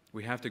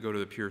 We have to go to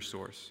the pure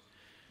source.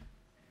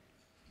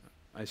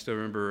 I still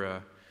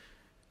remember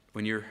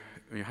when you're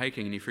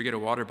hiking and you forget a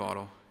water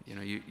bottle You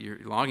know, you're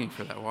longing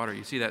for that water.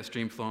 You see that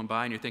stream flowing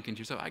by, and you're thinking to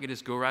yourself, I could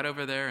just go right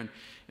over there, and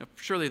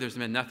surely there's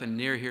been nothing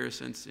near here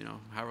since,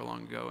 however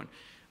long ago, and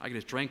I could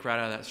just drink right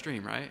out of that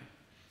stream, right?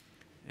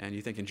 And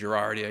you're thinking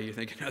Girardia, you're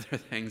thinking other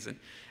things. And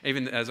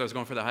even as I was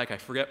going for the hike, I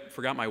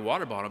forgot my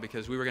water bottle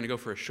because we were going to go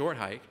for a short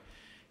hike,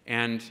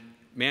 and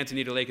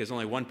Manzanita Lake is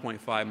only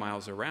 1.5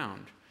 miles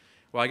around.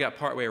 Well, I got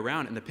partway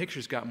around, and the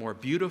pictures got more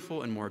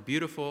beautiful,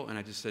 and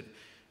I just said,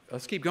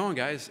 let's keep going,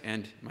 guys.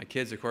 And my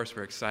kids, of course,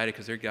 were excited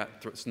because they've got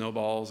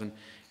snowballs, and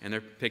they're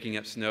picking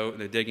up snow.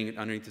 They're digging it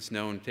underneath the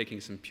snow and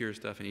taking some pure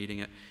stuff and eating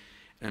it.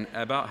 And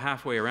about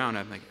halfway around,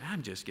 I'm like,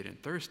 I'm just getting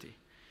thirsty.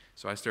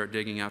 So I start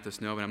digging out the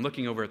snow, and I'm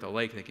looking over at the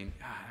lake thinking,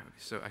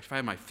 so if I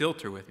had my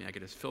filter with me, I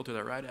could just filter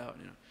that right out.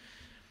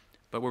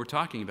 But what we're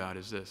talking about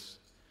is this,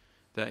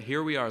 that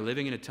here we are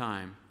living in a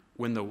time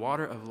when the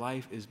water of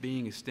life is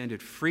being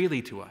extended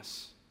freely to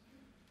us,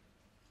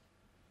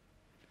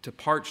 to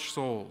parched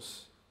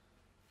souls.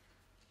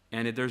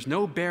 And there's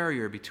no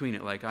barrier between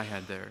it like I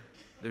had there.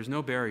 There's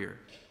no barrier.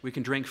 We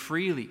can drink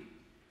freely.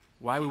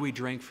 Why would we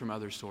drink from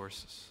other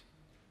sources?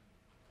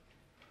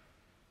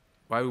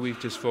 Why would we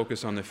just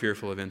focus on the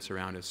fearful events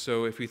around us?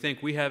 So if we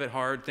think we have it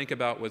hard, think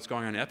about what's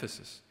going on in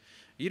Ephesus.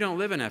 You don't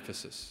live in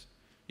Ephesus.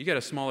 You got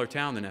a smaller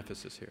town than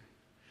Ephesus here.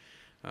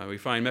 We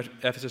find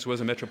Ephesus was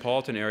a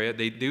metropolitan area.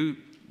 They do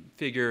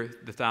figure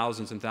the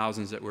thousands and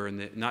thousands that were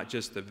in not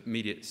just the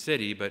immediate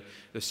city, but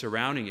the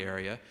surrounding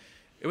area.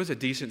 It was a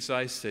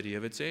decent-sized city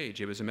of its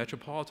age. It was a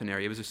metropolitan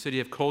area. It was a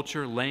city of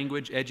culture,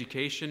 language,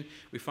 education.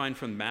 We find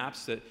from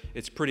maps that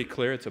it's pretty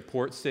clear it's a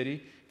port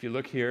city. If you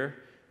look here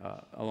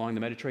along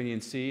the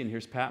Mediterranean Sea, and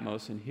here's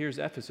Patmos, and here's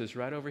Ephesus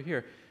right over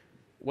here.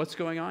 What's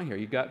going on here?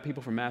 You've got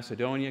people from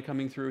Macedonia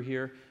coming through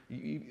here.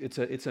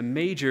 It's a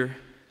major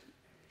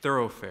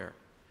thoroughfare.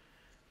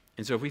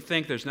 And so if we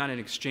think there's not an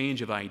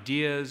exchange of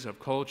ideas, of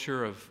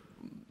culture, of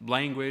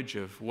language,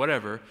 of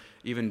whatever,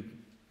 even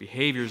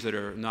behaviors that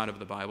are not of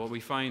the Bible, we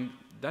find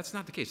that's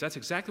not the case. That's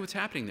exactly what's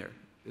happening there.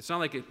 It's not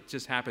like it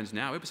just happens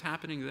now. It was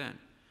happening then.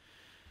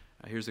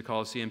 Here's the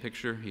Colosseum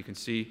picture. You can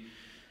see,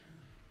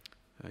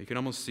 you can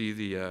almost see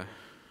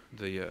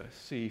the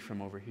sea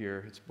from over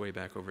here. It's way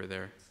back over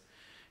there.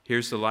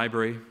 Here's the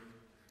library,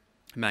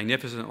 a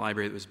magnificent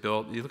library that was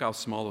built. You look how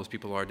small those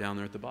people are down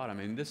there at the bottom.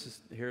 I mean,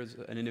 here's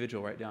an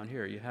individual right down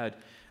here. You had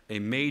a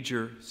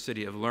major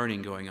city of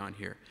learning going on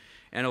here.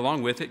 And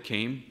along with it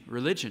came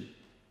religion.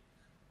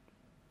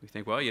 We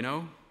think, well,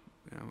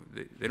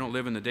 they don't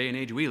live in the day and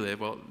age we live.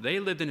 Well, they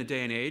lived in a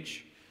day and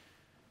age.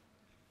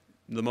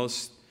 The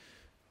most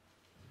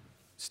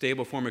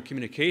stable form of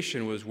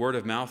communication was word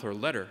of mouth or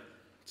letter.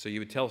 So you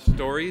would tell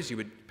stories, you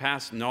would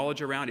pass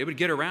knowledge around. It would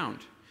get around.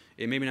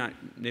 It maybe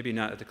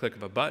not at the click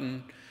of a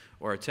button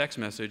or a text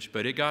message,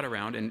 but it got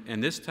around.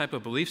 And this type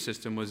of belief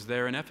system was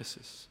there in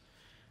Ephesus.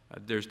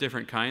 There's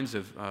different kinds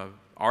of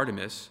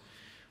Artemis.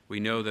 We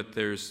know that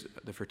there's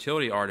the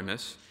fertility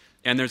Artemis,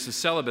 and there's the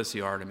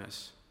celibacy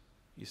Artemis.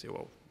 You say,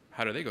 well,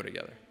 how do they go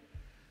together?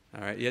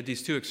 All right, you had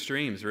these two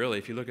extremes, really.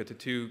 If you look at the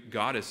two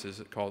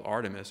goddesses called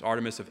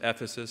Artemis of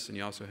Ephesus, and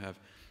you also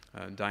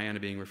have Diana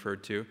being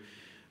referred to.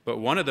 But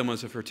one of them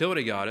was a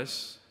fertility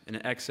goddess, and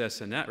an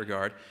excess in that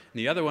regard. And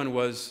the other one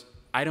was,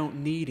 I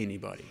don't need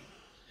anybody.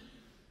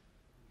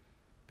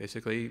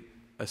 Basically,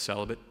 a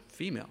celibate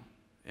female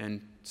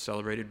and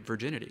celebrated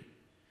virginity.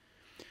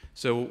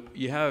 So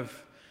you have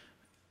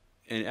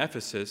in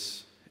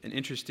Ephesus, in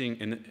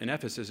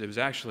Ephesus, it was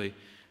actually,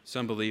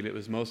 some believe it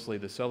was mostly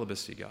the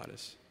celibacy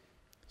goddess.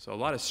 So a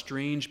lot of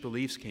strange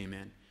beliefs came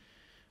in.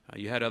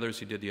 You had others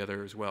who did the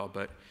other as well,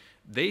 but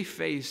they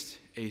faced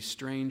a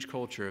strange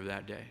culture of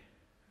that day.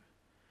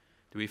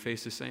 Do we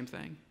face the same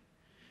thing?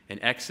 An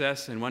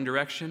excess in one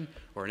direction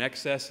or an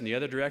excess in the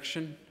other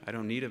direction? I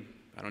don't need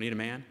a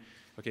man.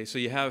 Okay, so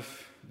you have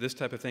this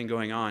type of thing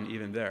going on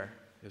even there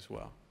as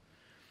well.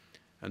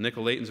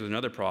 Nicolaitans was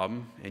another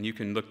problem, and you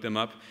can look them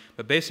up.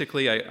 But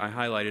basically, I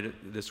highlighted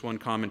this one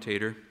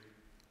commentator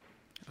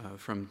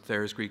from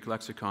Thayer's Greek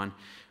Lexicon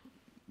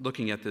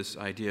looking at this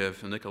idea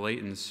of the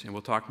Nicolaitans, and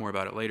we'll talk more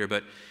about it later,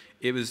 but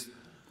it was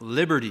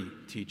liberty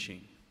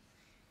teaching.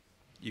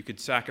 You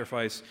could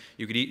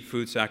eat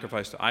food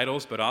sacrificed to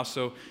idols, but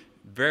also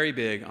very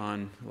big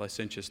on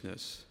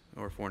licentiousness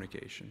or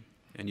fornication.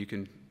 And you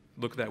can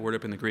look that word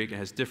up in the Greek. It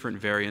has different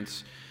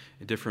variants,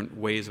 different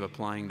ways of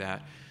applying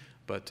that.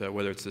 But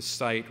whether it's the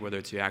site, whether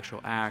it's the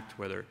actual act,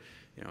 whether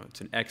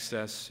it's an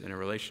excess in a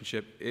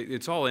relationship,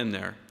 it's all in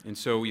there. And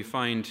so you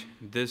find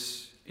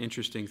this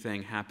interesting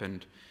thing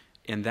happened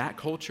in that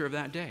culture of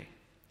that day.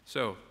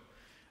 So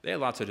they had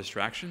lots of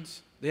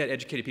distractions. They had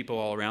educated people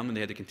all around them they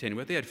had to contend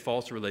with. They had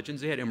false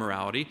religions. They had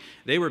immorality.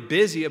 They were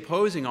busy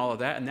opposing all of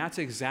that, and that's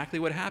exactly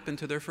what happened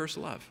to their first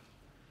love.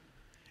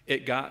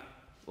 It got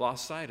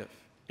lost sight of.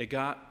 It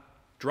got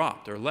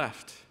dropped or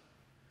left.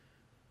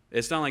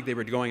 It's not like they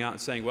were going out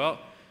and saying, well,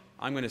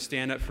 I'm going to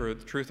stand up for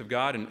the truth of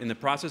God, and in the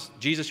process,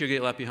 Jesus, you'll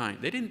get left behind.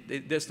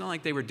 It's not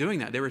like they were doing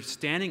that. They were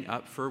standing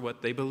up for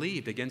what they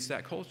believed against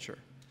that culture.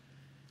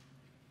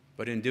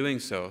 But in doing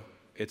so,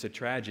 it's a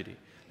tragedy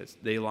that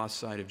they lost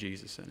sight of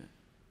Jesus in it.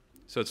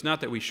 So it's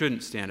not that we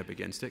shouldn't stand up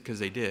against it, because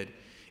they did.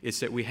 It's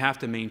that we have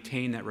to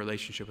maintain that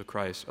relationship with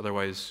Christ.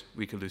 Otherwise,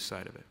 we could lose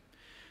sight of it.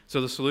 So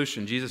the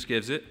solution, Jesus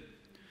gives it.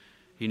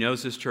 He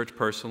knows this church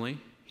personally.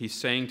 He's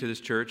saying to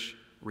this church,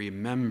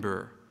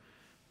 remember,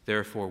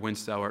 therefore,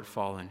 whence thou art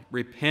fallen.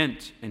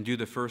 Repent and do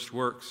the first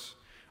works,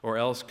 or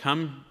else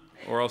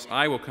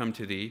I will come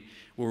to thee,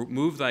 will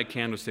remove thy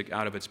candlestick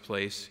out of its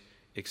place,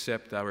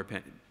 except thou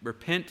repent.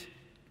 Repent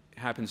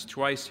happens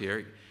twice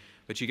here,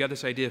 but you got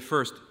this idea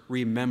first,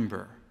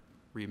 remember.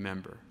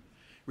 Remember.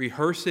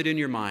 Rehearse it in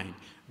your mind.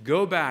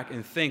 Go back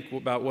and think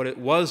about what it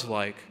was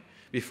like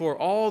before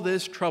all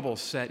this trouble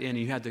set in.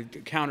 You had to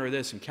counter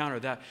this and counter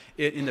that.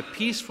 In the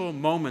peaceful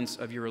moments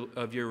of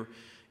your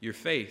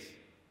faith,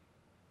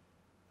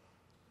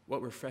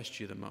 what refreshed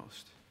you the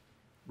most?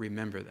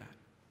 Remember that.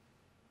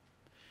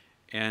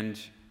 And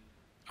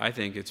I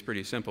think it's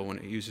pretty simple when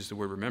it uses the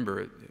word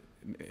remember.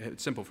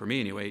 It's simple for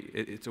me anyway.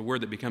 It's a word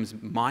that becomes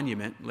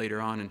monument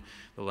later on in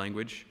the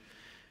language,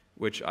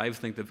 which I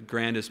think the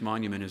grandest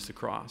monument is the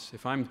cross.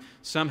 If I'm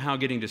somehow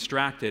getting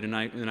distracted and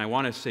I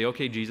want to say,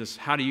 okay, Jesus,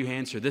 how do you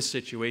answer this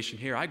situation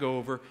here? I go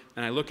over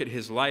and I look at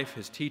his life,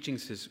 his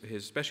teachings,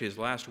 especially his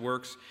last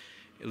works,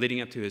 leading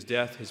up to his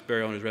death, his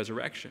burial, and his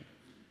resurrection.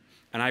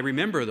 And I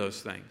remember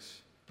those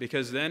things,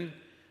 because then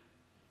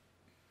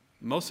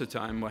most of the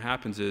time what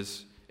happens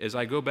is, as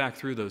I go back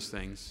through those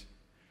things,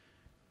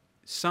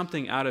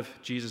 something out of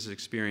Jesus'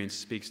 experience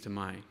speaks to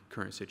my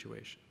current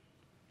situation.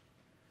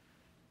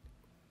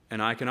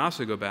 And I can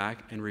also go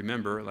back and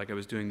remember, like I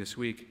was doing this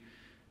week,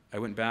 I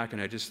went back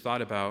and I just thought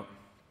about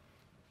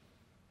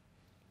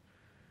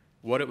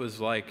what it was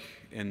like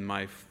in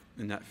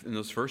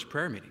those first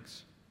prayer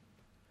meetings.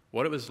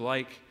 What it was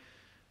like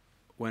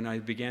when I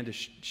began to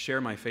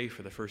share my faith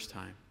for the first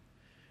time.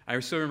 I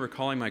still remember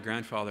calling my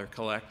grandfather,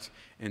 Collect,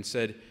 and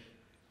said,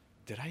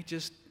 did I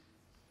just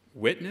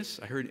witness?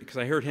 Because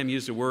I heard him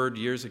use the word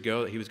years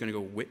ago that he was going to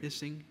go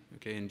witnessing,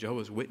 okay, and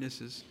Jehovah's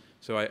Witnesses.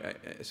 So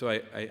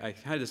I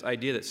had this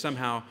idea that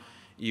somehow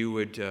you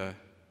would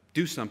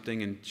do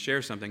something and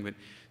share something.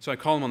 So I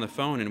called him on the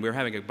phone, and we were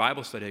having a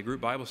Bible study, a group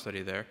Bible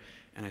study there.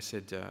 And I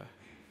said,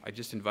 I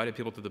just invited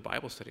people to the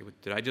Bible study.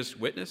 Did I just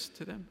witness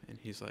to them? And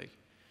he's like,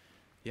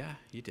 yeah,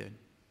 you did.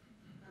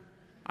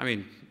 I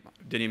mean,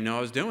 didn't even know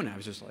I was doing it. I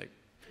was just like,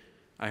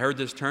 I heard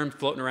this term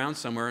floating around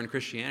somewhere in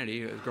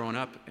Christianity growing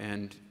up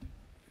and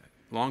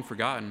long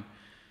forgotten.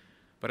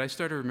 But I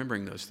started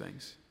remembering those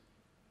things.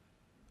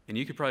 And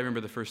you could probably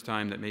remember the first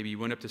time that maybe you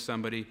went up to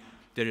somebody,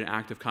 did an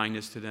act of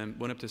kindness to them,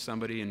 went up to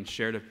somebody and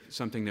shared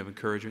something of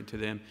encouragement to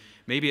them.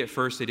 Maybe at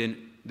first they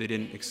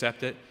didn't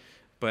accept it,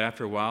 but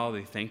after a while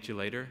they thanked you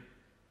later.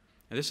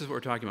 And this is what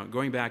we're talking about,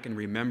 going back and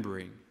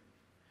remembering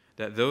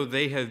that though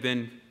they have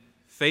been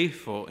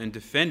faithful in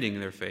defending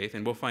their faith,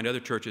 and we'll find other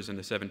churches in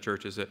the 7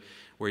 churches that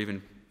were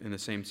even in the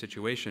same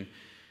situation,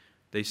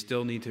 they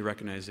still need to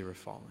recognize they were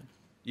fallen.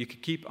 You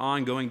could keep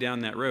on going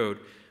down that road,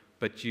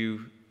 but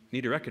you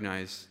need to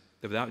recognize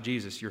that without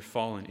Jesus, you're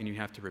fallen and you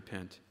have to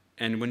repent.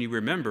 And when you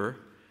remember,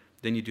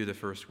 then you do the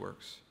first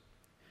works.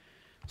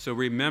 So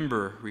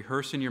remember,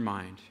 rehearse in your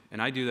mind.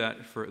 And I do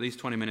that for at least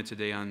 20 minutes a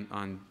day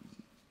on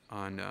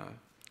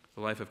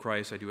the life of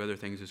Christ. I do other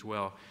things as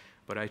well.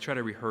 But I try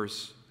to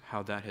rehearse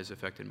how that has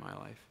affected my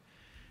life.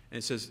 And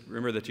it says,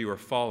 remember that you are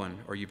fallen,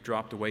 or you've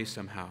dropped away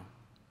somehow.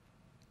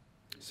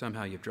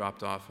 Somehow you've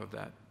dropped off of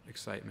that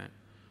excitement,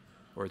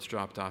 or it's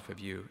dropped off of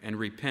you. And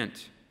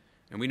repent.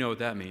 And we know what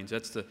that means.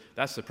 That's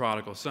the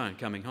prodigal son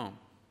coming home.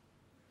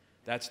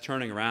 That's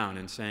turning around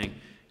and saying,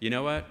 you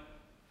know what?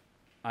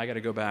 I got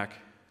to go back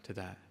to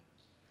that.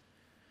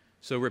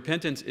 So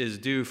repentance is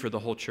due for the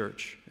whole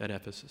church at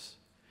Ephesus.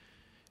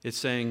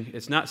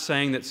 It's not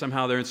saying that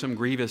somehow they're in some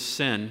grievous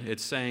sin.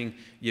 It's saying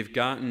you've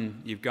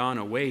gone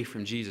away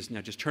from Jesus.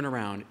 Now just turn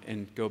around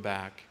and go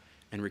back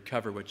and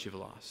recover what you've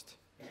lost.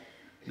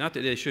 Not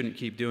that they shouldn't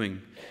keep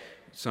doing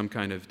some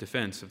kind of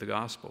defense of the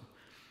gospel,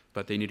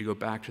 but they need to go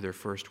back to their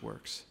first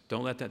works.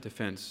 Don't let that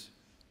defense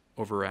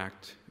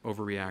overreact,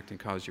 and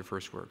cause your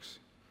first works.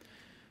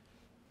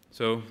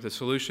 So the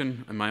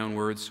solution, in my own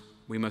words,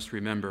 we must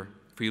remember.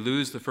 If we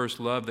lose the first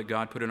love that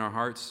God put in our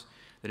hearts,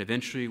 then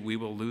eventually we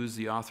will lose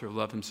the author of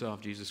love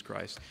himself, Jesus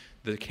Christ.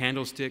 The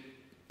candlestick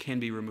can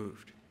be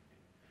removed.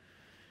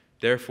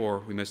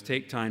 Therefore, we must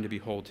take time to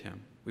behold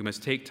him. We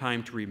must take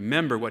time to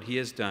remember what he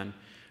has done,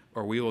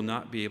 or we will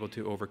not be able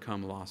to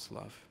overcome lost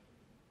love.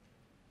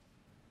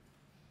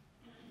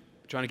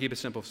 I'm trying to keep it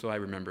simple so I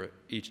remember it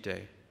each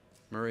day.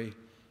 Murray,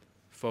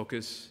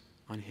 focus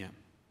on him.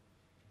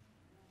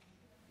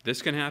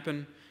 This can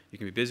happen. You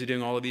can be busy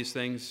doing all of these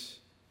things,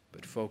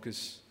 but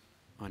focus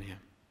on him.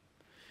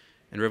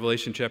 And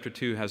Revelation chapter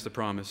 2 has the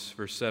promise,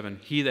 verse 7,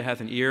 he that hath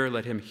an ear,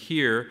 let him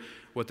hear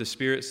what the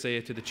Spirit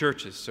saith to the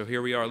churches. So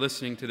here we are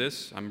listening to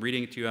this. I'm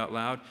reading it to you out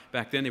loud.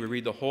 Back then they would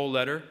read the whole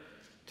letter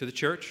to the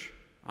church.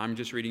 I'm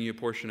just reading you a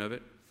portion of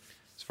it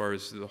as far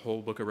as the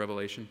whole book of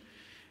Revelation.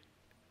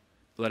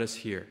 Let us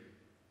hear.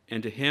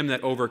 And to him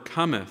that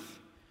overcometh,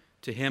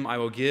 to him I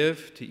will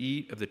give to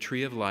eat of the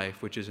tree of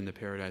life, which is in the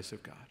paradise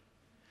of God.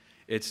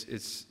 It's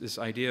this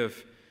idea of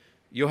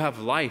You'll have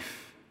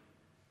life.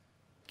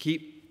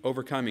 Keep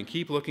overcoming.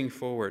 Keep looking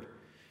forward.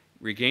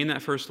 Regain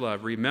that first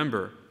love.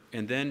 Remember.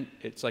 And then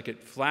it's like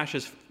it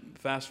flashes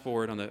fast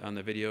forward on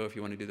the video if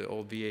you want to do the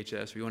old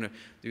VHS, if you want to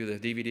do the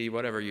DVD,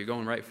 whatever, you're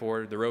going right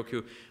forward, the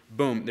Roku.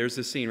 Boom, there's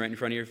the scene right in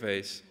front of your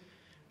face.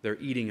 They're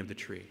eating of the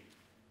tree.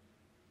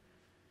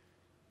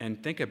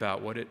 And think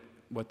about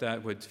what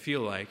that would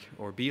feel like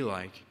or be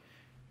like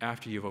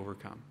after you've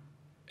overcome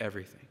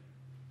everything.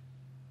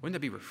 Wouldn't that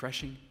be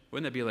refreshing?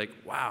 Wouldn't that be like,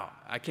 wow,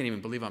 I can't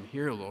even believe I'm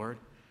here, Lord,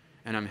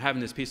 and I'm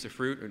having this piece of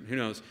fruit, and who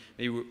knows,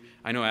 maybe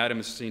I know Adam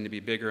is seen to be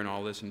bigger and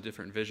all this and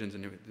different visions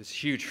and this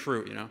huge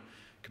fruit,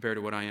 compared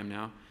to what I am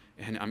now,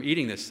 and I'm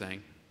eating this thing.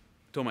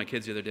 I told my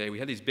kids the other day, we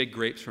had these big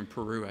grapes from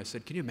Peru. I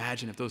said, can you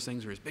imagine if those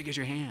things were as big as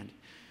your hand?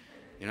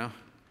 Can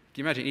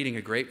you imagine eating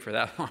a grape for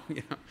that long?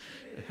 You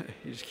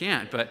just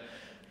can't, but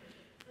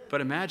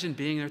imagine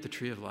being there at the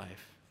tree of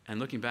life and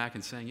looking back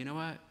and saying, you know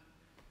what?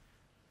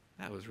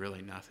 That was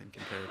really nothing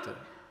compared to,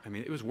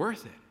 it was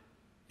worth it.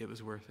 It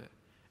was worth it.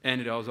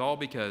 And it was all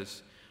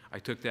because I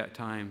took that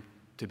time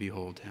to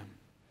behold him,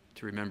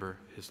 to remember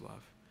his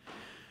love.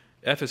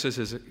 Ephesus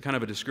is kind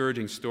of a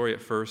discouraging story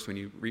at first when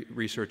you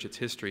research its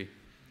history.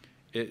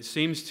 It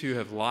seems to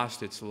have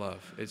lost its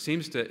love.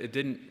 It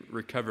didn't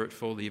recover it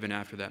fully even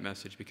after that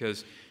message,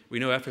 because we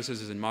know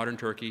Ephesus is in modern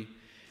Turkey,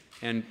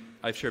 and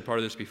I've shared part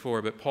of this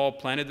before, but Paul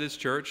planted this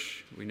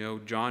church. We know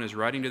John is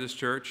writing to this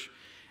church,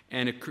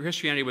 and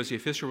Christianity was the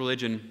official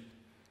religion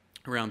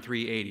around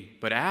 380.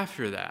 But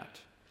after that,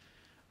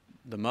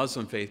 the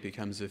Muslim faith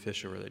becomes the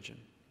official religion,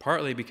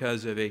 partly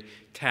because of a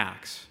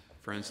tax.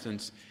 For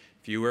instance,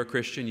 if you were a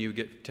Christian, you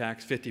get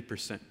taxed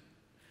 50%. If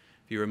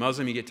you were a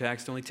Muslim, you get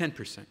taxed only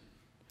 10%.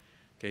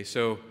 Okay,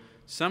 so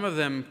some of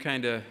them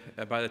kind of,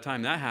 by the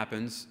time that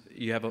happens,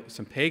 you have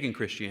some pagan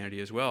Christianity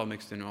as well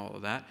mixed in all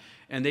of that,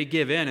 and they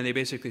give in and they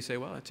basically say,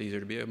 well, it's easier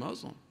to be a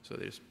Muslim, so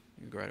they just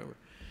go right over.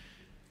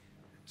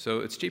 So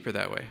it's cheaper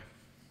that way.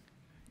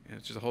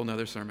 It's just a whole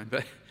nother sermon.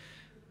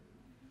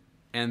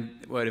 And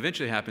what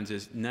eventually happens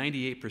is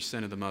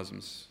 98% of the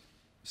Muslims,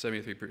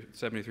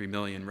 73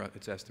 million,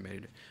 it's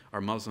estimated,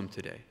 are Muslim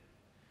today.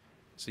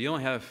 So you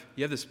have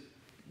this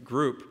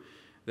group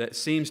that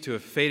seems to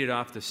have faded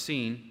off the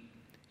scene,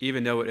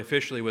 even though it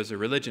officially was a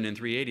religion in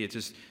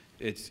 380.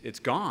 It's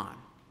gone.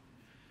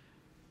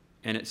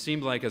 And it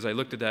seemed like as I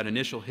looked at that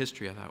initial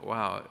history, I thought,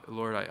 wow,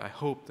 Lord, I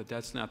hope that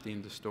that's not the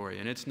end of the story.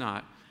 And it's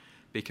not,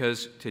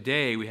 because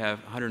today we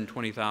have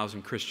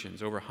 120,000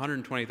 Christians, over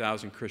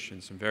 120,000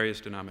 Christians from various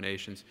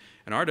denominations.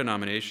 In our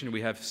denomination, we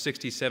have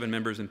 67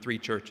 members in 3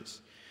 churches.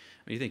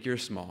 You think you're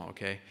small,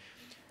 okay?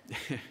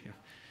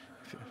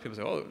 People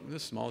say, oh,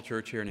 this small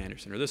church here in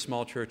Anderson, or this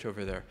small church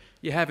over there.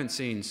 You haven't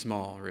seen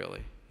small,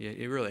 really.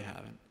 You really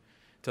haven't.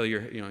 Until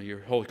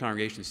your whole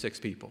congregation is 6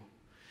 people.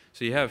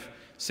 So you have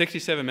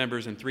 67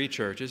 members in 3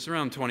 churches,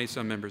 around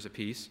 20-some members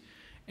apiece,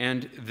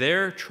 and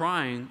they're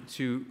trying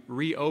to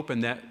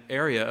reopen that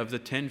area of the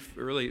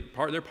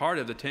they're part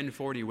of the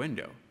 1040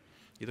 window.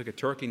 You look at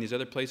Turkey and these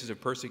other places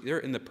they're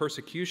in the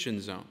persecution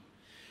zone.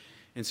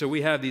 And so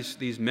we have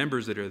these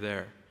members that are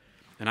there.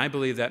 And I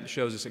believe that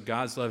shows us that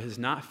God's love has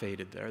not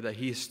faded there, that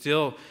he is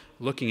still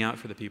looking out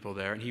for the people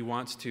there, and he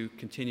wants to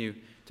continue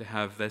to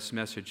have this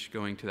message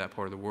going to that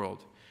part of the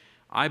world.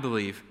 I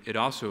believe it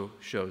also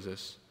shows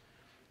us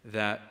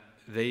that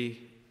they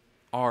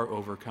are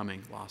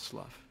overcoming lost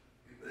love.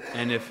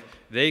 And if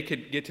they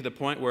could get to the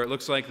point where it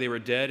looks like they were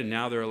dead and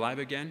now they're alive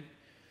again,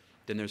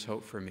 then there's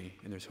hope for me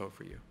and there's hope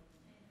for you.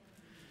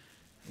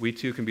 We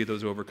too can be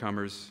those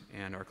overcomers,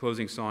 and our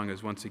closing song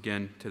is once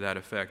again to that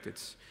effect.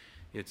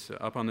 It's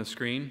up on the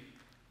screen,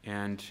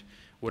 and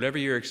whatever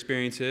your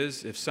experience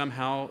is, if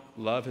somehow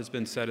love has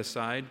been set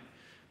aside,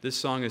 this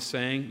song is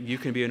saying you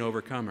can be an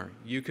overcomer.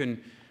 You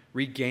can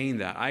regain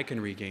that. I can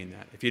regain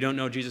that. If you don't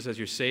know Jesus as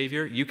your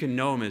Savior, you can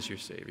know him as your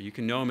Savior. You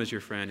can know him as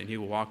your friend, and he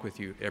will walk with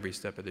you every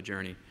step of the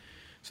journey.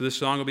 So this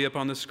song will be up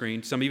on the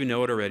screen. Some of you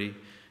know it already.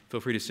 Feel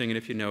free to sing it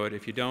if you know it.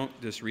 If you don't,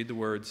 just read the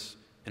words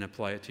and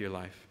apply it to your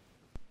life.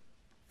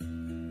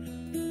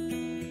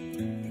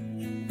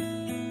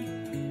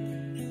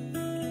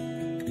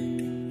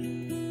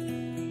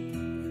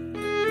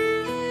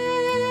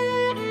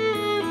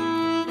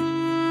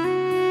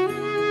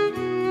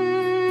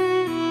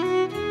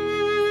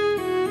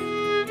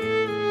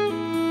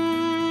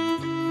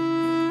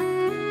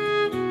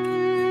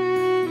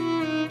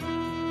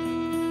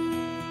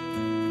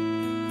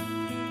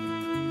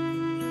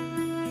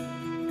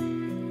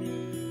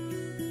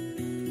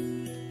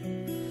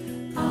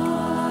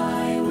 I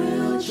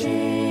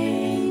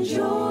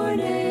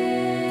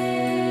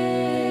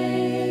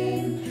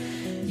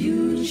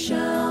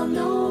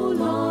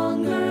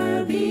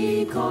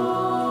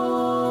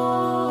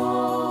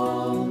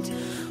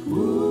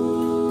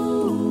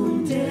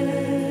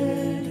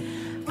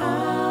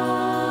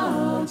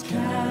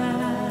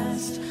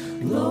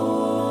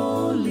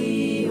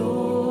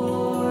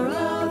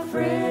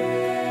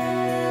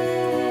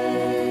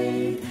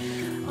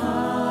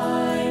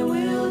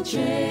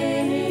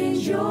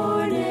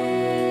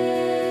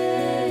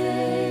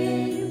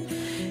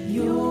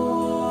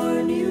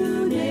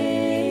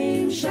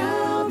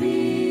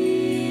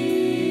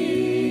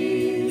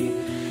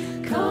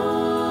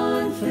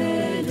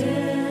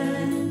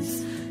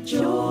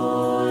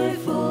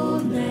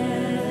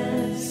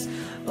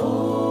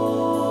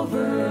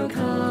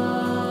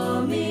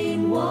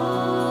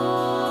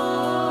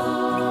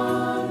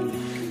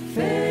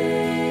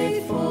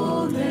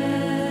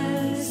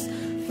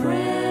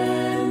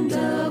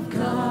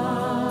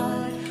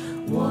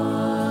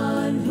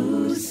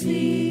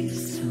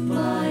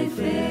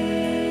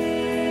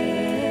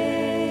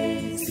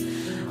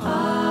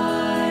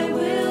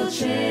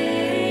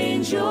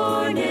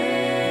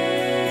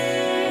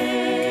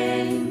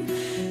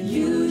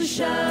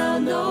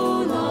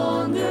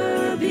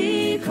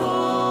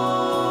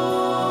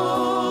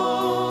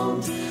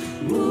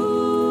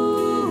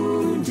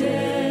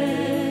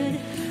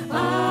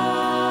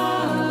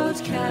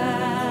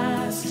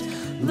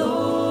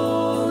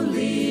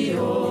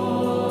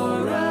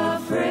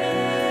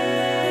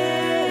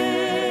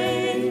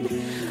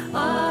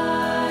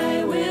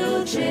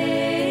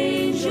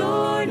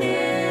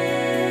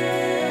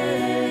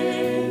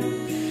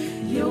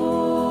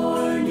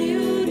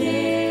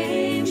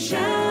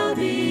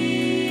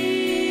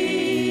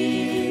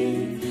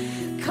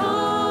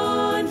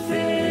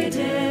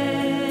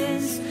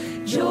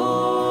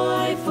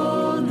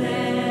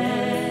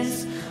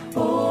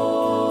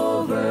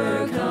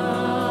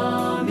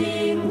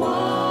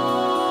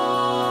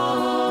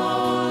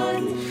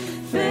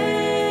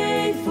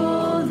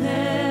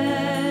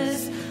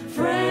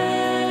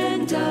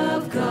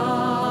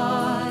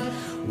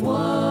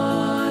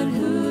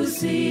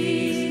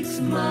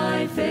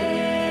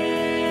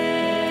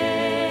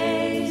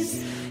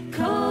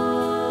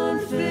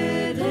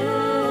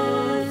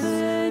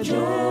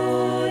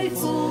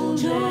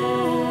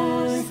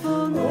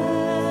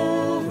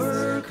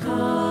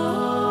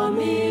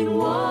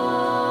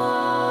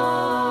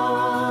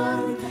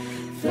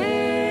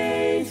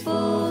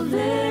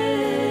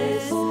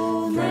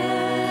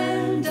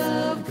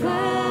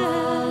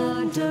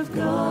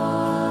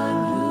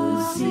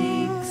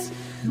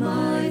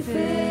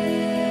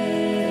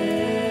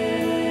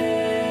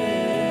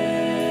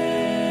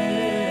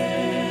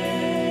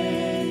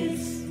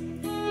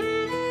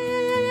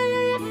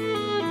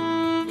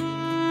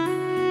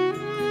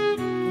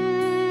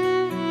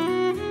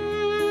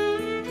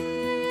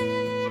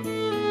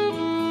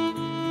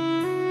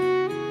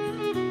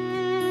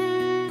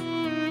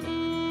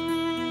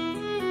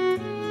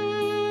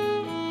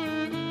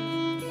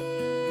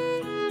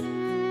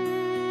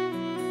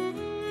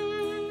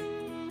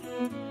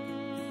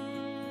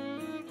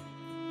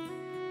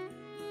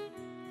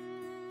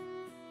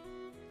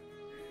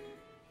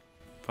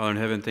Father in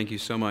heaven, thank you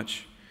so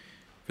much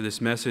for this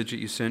message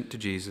that you sent to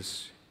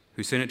Jesus,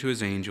 who sent it to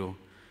his angel,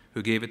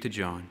 who gave it to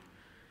John.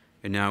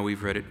 And now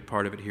we've read it,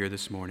 part of it here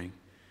this morning.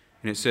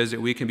 And it says that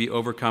we can be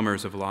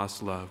overcomers of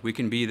lost love. We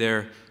can be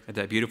there at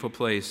that beautiful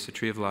place, the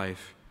tree of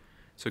life.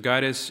 So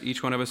guide us,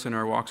 each one of us in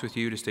our walks with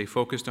you, to stay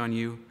focused on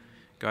you.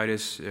 Guide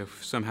us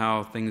if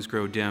somehow things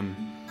grow dim.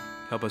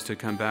 Help us to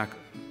come back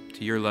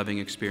to your loving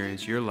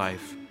experience, your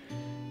life,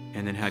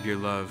 and then have your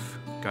love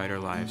guide our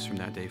lives from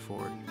that day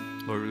forward.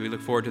 Lord, we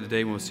look forward to the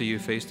day when we'll see you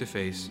face to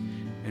face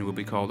and we'll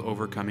be called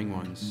overcoming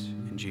ones.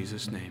 In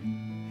Jesus' name.